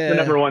got to be the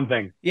number one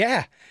thing.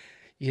 Yeah.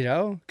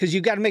 Because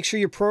you've got to make sure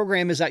your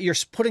program is that you're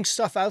putting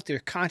stuff out there,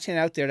 content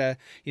out there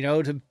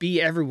to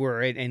be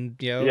everywhere. And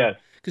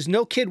because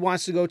no kid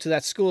wants to go to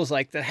that school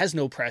that has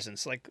no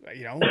presence,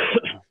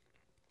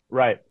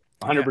 Right.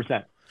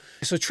 100%.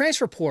 So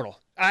transfer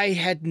portal. I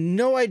had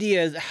no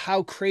idea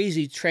how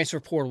crazy transfer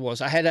portal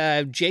was. I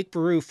had Jake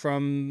Baru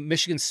from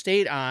Michigan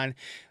State on,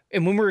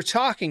 and when we were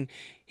talking,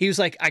 he was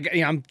like,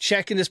 I'm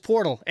checking this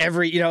portal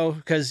every,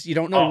 because you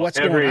don't know what's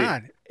going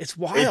on. It's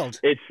wild.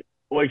 It's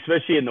well,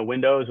 especially in the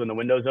windows, when the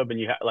window's open,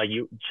 you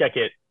check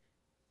it.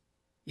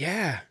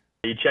 Yeah.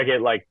 You check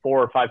it like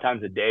 4 or 5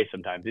 times a day.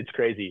 Sometimes it's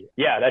crazy.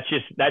 Yeah. That's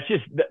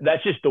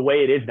just the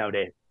way it is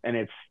nowadays. And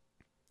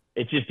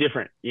it's just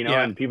different,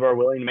 and people are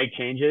willing to make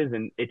changes,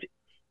 and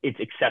it's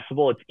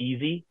accessible. It's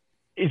easy.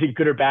 Is it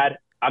good or bad?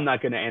 I'm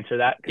not going to answer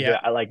that.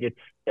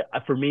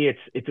 For me,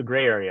 it's a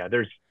gray area.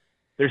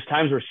 There's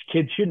times where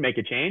kids should make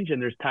a change,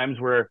 and there's times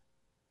where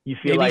you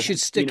feel maybe you should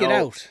stick it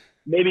out.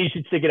 Maybe you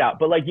should stick it out.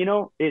 But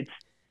it's,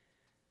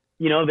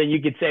 then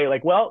you could say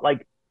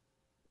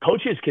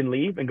coaches can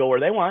leave and go where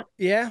they want.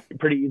 Yeah.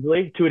 Pretty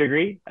easily to a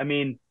degree. I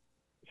mean,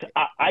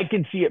 I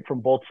can see it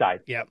from both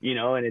sides, Yep.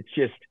 And it's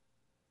just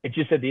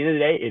at the end of the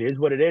day, it is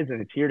what it is,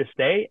 and it's here to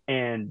stay,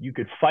 and you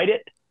could fight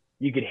it.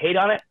 You could hate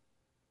on it,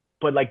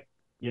 but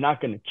you're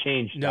not going to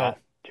change that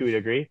to a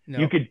degree.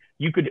 No.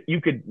 You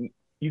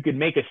could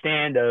make a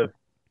stand of,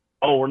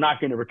 oh, we're not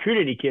going to recruit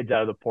any kids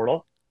out of the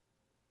portal.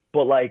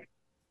 But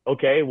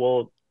okay,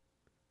 well,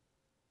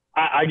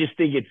 I just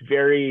think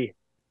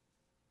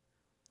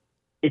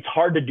it's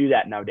hard to do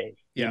that nowadays,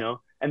 And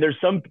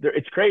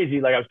it's crazy.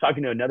 Like I was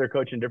talking to another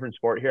coach in a different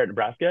sport here at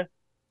Nebraska.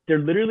 They're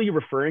literally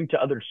referring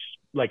to other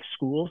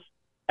schools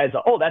as,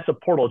 that's a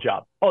portal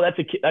job. Oh,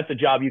 that's a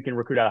job you can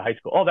recruit out of high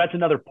school. Oh, that's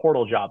another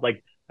portal job.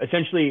 Like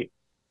essentially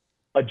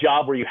a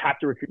job where you have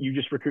to you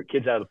just recruit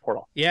kids out of the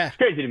portal. Yeah. It's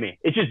crazy to me.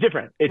 It's just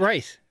different. It's,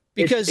 right.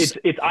 Because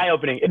it's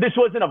eye-opening. This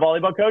wasn't a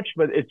volleyball coach,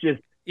 but it's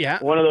just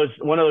one of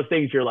those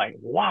things you're like,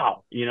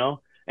 wow,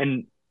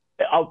 and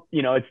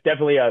it's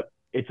definitely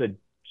it's a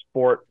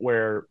sport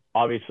where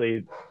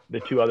obviously the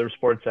 2 other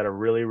sports that are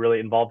really, really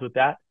involved with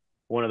that,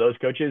 one of those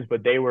coaches,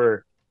 but they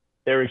were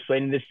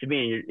explaining this to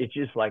me. It's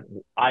just like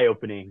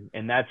eye-opening.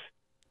 And that's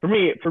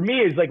for me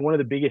is like one of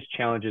the biggest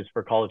challenges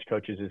for college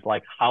coaches is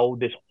like how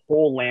this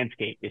whole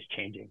landscape is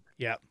changing.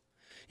 Yeah.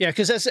 Yeah,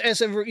 because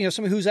as a, you know,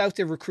 someone who's out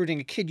there recruiting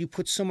a kid, you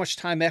put so much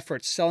time,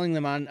 effort selling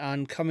them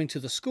on coming to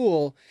the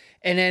school,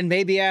 and then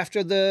maybe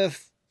after the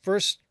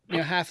first, you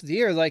know, half of the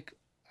year, like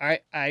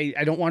I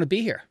don't want to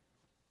be here.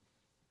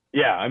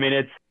 Yeah, I mean,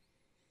 it's,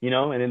 you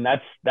know, and then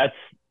that's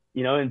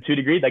you know, and to a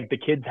degree, like the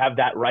kids have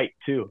that right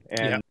too,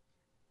 and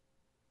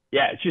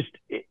yeah, it's just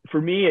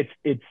for me,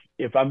 it's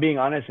if I'm being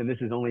honest, and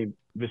this is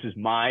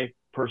my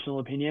personal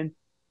opinion,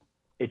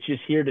 it's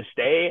just here to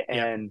stay,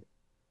 and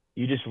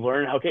you just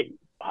learn, okay,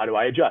 how do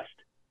I adjust?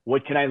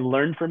 What can I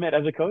learn from it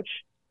as a coach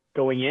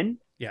going in?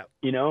 Yeah.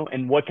 You know,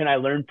 and what can I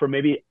learn from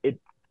maybe it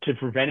to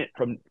prevent it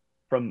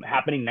from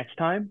happening next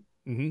time?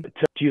 Mm-hmm.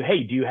 Do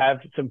you have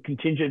some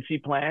contingency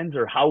plans,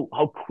 or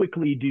how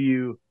quickly do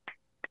you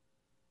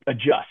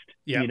adjust?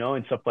 You know,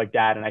 and stuff like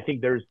that. And I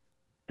think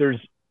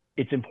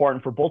it's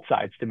important for both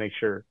sides to make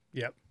sure,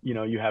 you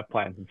know, you have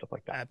plans and stuff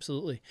like that.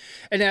 Absolutely.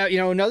 And now, you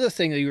know, another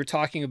thing that you were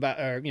talking about,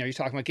 or, you know, you're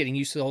talking about getting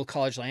used to the whole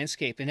college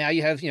landscape. And now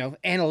you have, you know,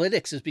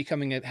 analytics is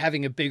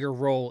having a bigger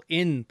role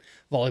in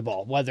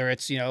volleyball, whether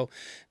it's, you know,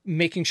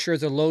 making sure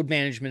the load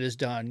management is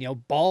done, you know,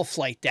 ball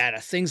flight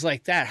data, things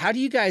like that. How do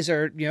you guys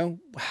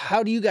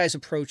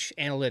approach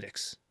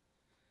analytics?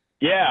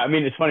 Yeah, I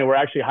mean, it's funny. We're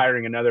actually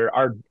hiring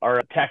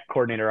our tech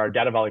coordinator, our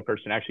data volley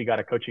person actually got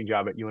a coaching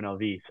job at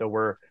UNLV. So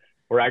we're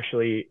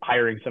actually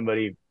hiring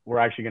somebody. We're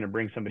actually going to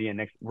bring somebody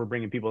in we're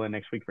bringing people in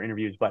next week for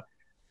interviews. But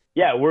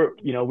yeah,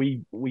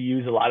 we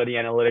use a lot of the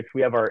analytics.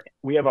 We have our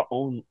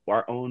own,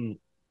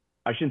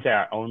 I shouldn't say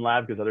our own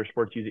lab because other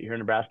sports use it here in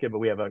Nebraska, but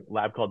we have a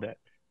lab called the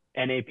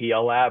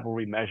NAPL lab where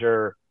we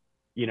measure,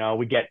 you know,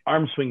 we get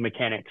arm swing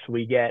mechanics,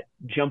 we get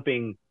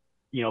jumping,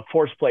 you know,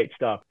 force plate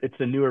stuff. It's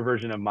the newer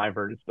version of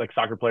MyVert. It's like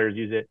soccer players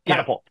use it.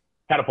 Catapult,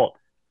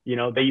 you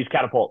know, they use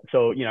Catapult.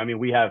 So, you know, I mean,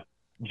 we have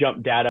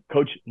jump data,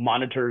 coach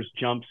monitors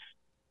jumps,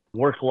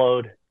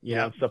 workload, you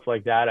know, stuff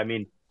like that. I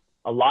mean,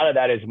 a lot of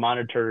that is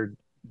monitored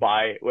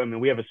by, I mean,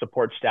 we have a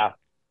support staff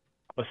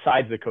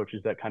besides the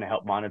coaches that kind of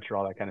help monitor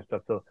all that kind of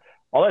stuff. So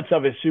all that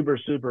stuff is super,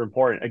 super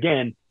important.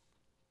 Again,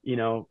 you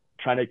know,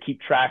 trying to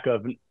keep track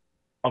of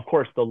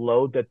course, the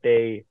load that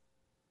they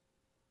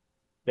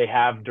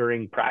have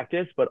during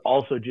practice, but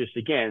also just,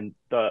 again,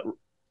 the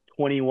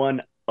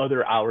 21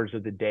 other hours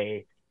of the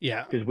day.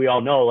 Yeah. Because we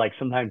all know, like,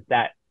 sometimes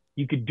that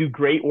you could do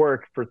great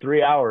work for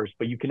 3 hours,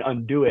 but you can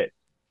undo it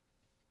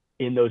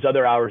in those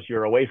other hours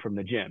you're away from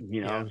the gym,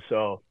 you know?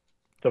 So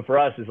for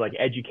us, it's like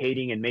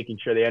educating and making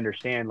sure they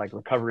understand, like,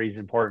 recovery is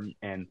important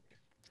and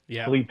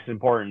sleep's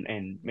important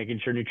and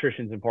making sure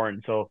nutrition's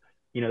important. So,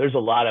 you know, there's a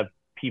lot of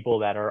people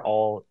that are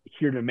all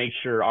here to make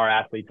sure our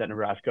athletes at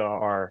Nebraska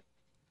are,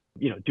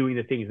 you know, doing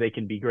the things they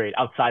can be great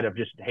outside of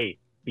just, hey,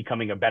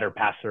 becoming a better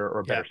passer or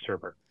a better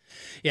server.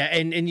 Yeah.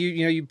 And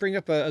you bring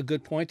up a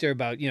good point there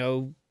about, you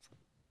know,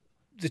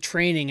 the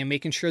training and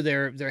making sure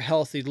they're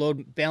healthy,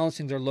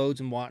 balancing their loads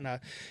and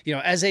whatnot. You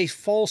know, as a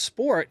fall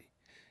sport,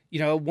 you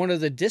know, one of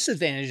the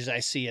disadvantages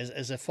I see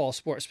as a fall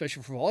sport,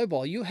 especially for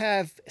volleyball, you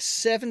have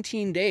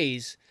 17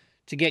 days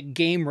to get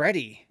game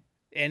ready.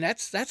 And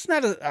that's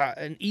not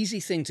an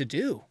easy thing to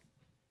do.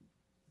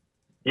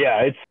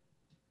 Yeah,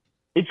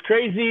 it's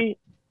crazy.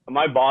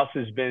 My boss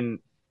has been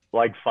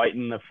like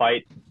fighting the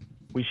fight.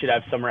 We should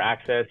have summer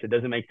access. It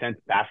doesn't make sense.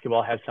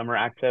 Basketball has summer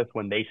access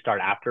when they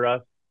start after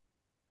us,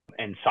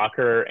 and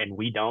soccer, and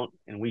we don't.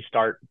 And we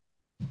start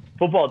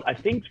football. I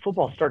think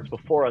football starts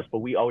before us, but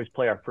we always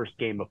play our first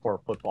game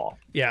before football.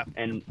 Yeah.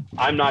 And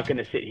I'm not going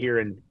to sit here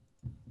and,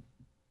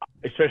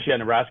 especially at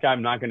Nebraska,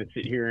 I'm not going to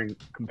sit here and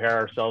compare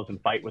ourselves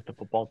and fight with the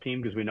football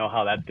team because we know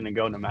how that's going to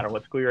go no matter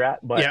what school you're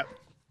at. But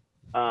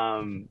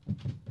I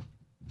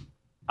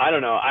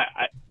don't know.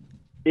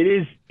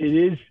 It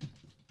is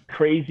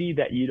crazy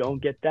that you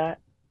don't get that,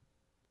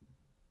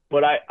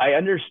 but I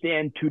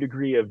understand to a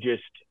degree of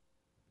just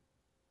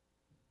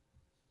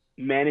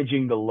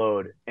managing the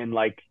load and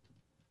like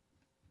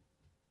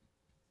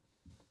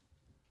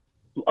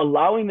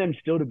allowing them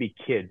still to be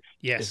kids,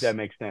 if that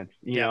makes sense,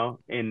 you know?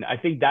 And I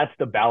think that's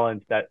the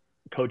balance that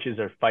coaches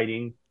are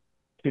fighting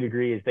to a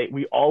degree, is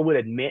we all would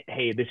admit,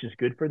 hey, this is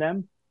good for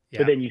them.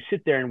 But then you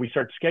sit there and we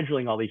start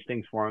scheduling all these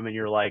things for them, and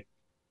you're like,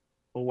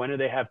 well, when do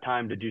they have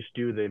time to just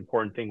do the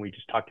important thing we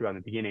just talked about in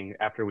the beginning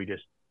after we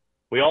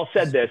all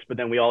said this, but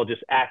then we all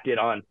just acted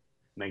on,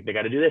 like, they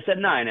got to do this at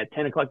 9, at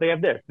 10 o'clock, they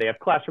have this, they have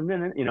class from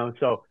then, you know,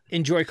 so.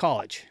 Enjoy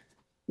college.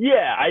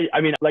 Yeah.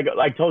 I mean, like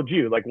I told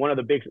you, like one of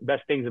the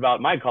best things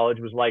about my college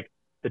was like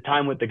the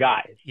time with the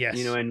guys,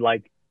 you know, and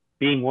like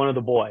being one of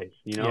the boys,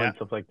 you know, and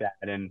stuff like that.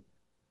 And,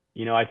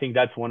 you know, I think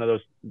that's one of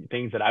those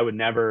things that I would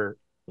never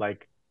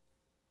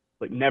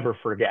never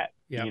forget,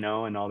 you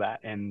know, and all that.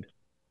 And,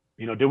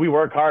 you know, did we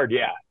work hard?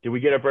 Yeah. Did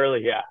we get up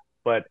early? Yeah.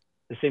 But at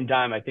the same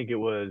time, I think it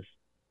was,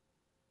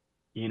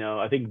 you know,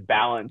 I think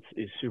balance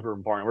is super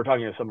important. We're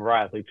talking to some of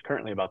our athletes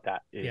currently about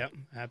that.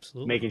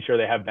 Absolutely. Making sure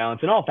they have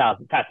balance in all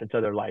facets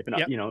of their life, and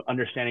you know,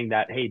 understanding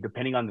that, hey,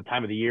 depending on the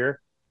time of the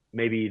year,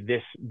 maybe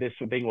this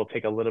thing will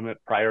take a little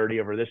bit priority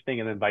over this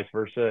thing, and then vice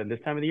versa in this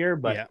time of the year.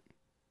 But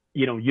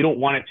you know, you don't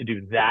want it to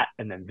do that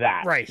and then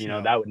that. Right. You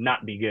know, that would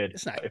not be good,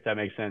 It's not. if that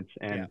makes sense.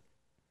 And Yeah.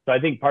 so I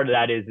think part of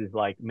that is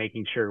like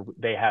making sure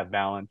they have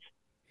balance.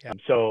 Yeah.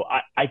 So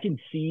I can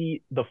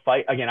see the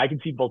fight again. I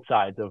can see both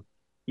sides of,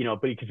 you know,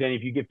 but because then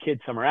if you give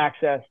kids summer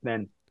access,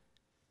 then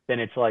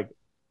it's like,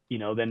 you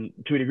know, then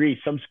to a degree,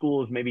 some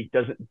schools maybe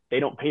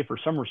they don't pay for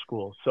summer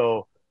school.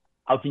 So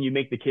how can you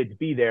make the kids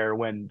be there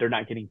when they're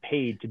not getting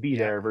paid to be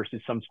there versus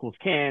some schools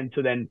can?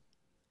 So then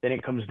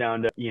it comes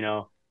down to, you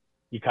know,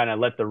 you kind of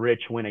let the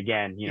rich win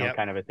again, you know,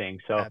 kind of a thing.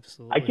 So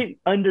Absolutely. I can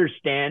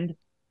understand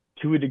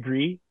to a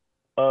degree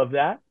of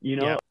that, you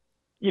know.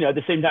 You know, at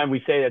the same time,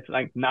 we say that's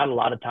like not a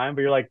lot of time,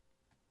 but you're like,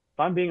 if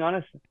I'm being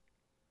honest,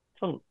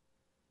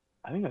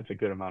 I think that's a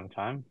good amount of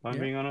time, if I'm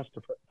being honest,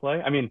 to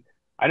play. I mean,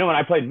 I know when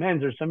I played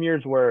men's, there's some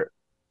years where a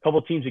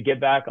couple teams would get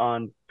back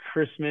on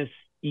Christmas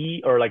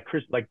Eve or like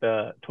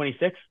the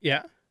 26th.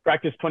 Yeah.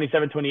 Practice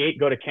 27, 28,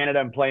 go to Canada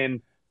and play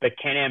in the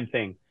Can-Am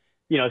thing.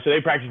 You know, so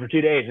they practice for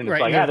 2 days and it's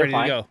like, they're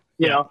fine. Go.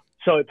 You know,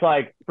 so it's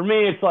like, for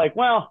me, it's like,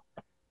 well,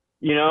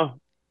 you know,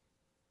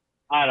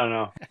 I don't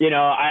know. You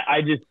know,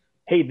 I just,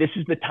 hey, this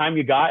is the time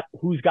you got.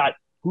 Who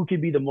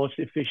can be the most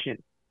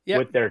efficient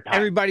with their time?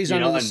 Everybody's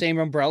under the same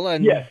umbrella.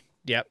 And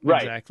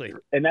right. Exactly.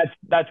 And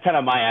that's kind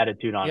of my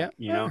attitude on it,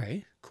 you know? All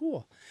right,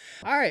 cool.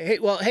 All right. Hey,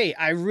 well, hey,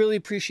 I really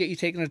appreciate you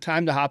taking the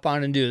time to hop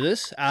on and do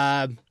this.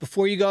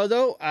 Before you go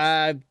though,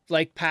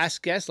 like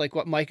past guests, like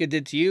what Micah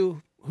did to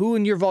you, who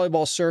in your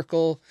volleyball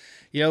circle,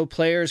 you know,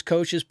 players,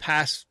 coaches,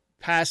 past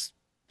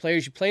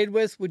players you played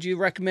with, would you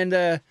recommend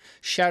a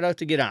shout out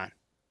to get on?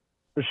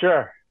 For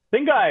sure. I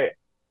think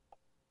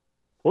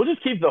we'll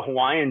just keep the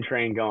Hawaiian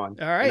train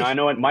going. All right. You know, I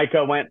know what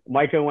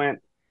Micah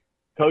went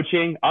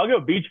coaching. I'll go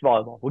beach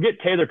volleyball. We'll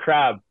get Taylor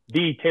Crabb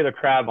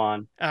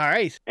on. All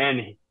right.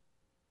 And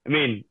I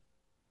mean,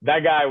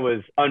 that guy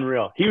was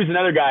unreal. He was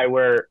another guy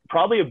where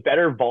probably a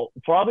better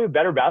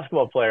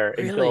basketball player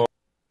until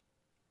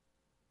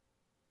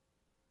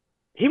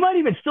he might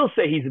even still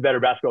say he's a better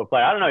basketball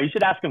player. I don't know. You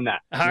should ask him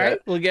that. All right.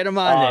 We'll get him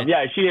on.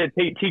 Yeah. She had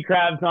T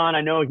Crabs on.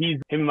 I know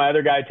him and my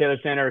other guy, Taylor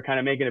Sander, are kind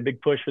of making a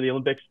big push for the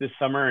Olympics this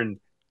summer. And,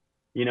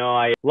 you know,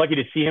 I'm lucky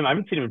to see him. I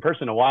haven't seen him in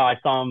person in a while. I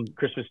saw him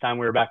Christmas time.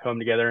 We were back home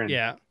together.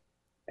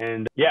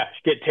 And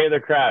get Taylor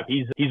Crabb.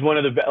 He's one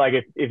of the like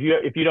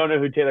if you don't know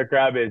who Taylor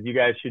Crabb is, you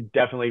guys should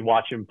definitely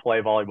watch him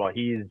play volleyball.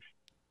 He's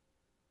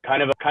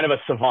kind of a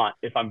savant,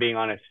 if I'm being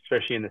honest,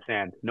 especially in the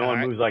sand. No one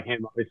moves like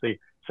him, obviously,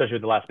 especially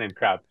with the last name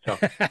Crabb. So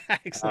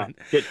excellent.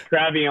 Get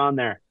Crabby on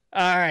there.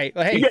 All right.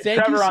 Well, hey, you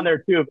get Trevor on there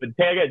too, but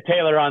get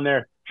Taylor on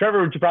there.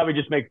 Trevor would probably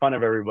just make fun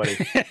of everybody.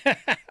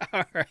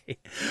 All right.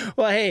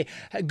 Well, hey,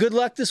 good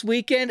luck this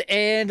weekend,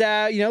 and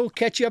you know, we'll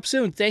catch you up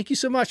soon. Thank you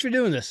so much for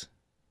doing this.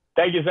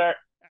 Thank you, sir.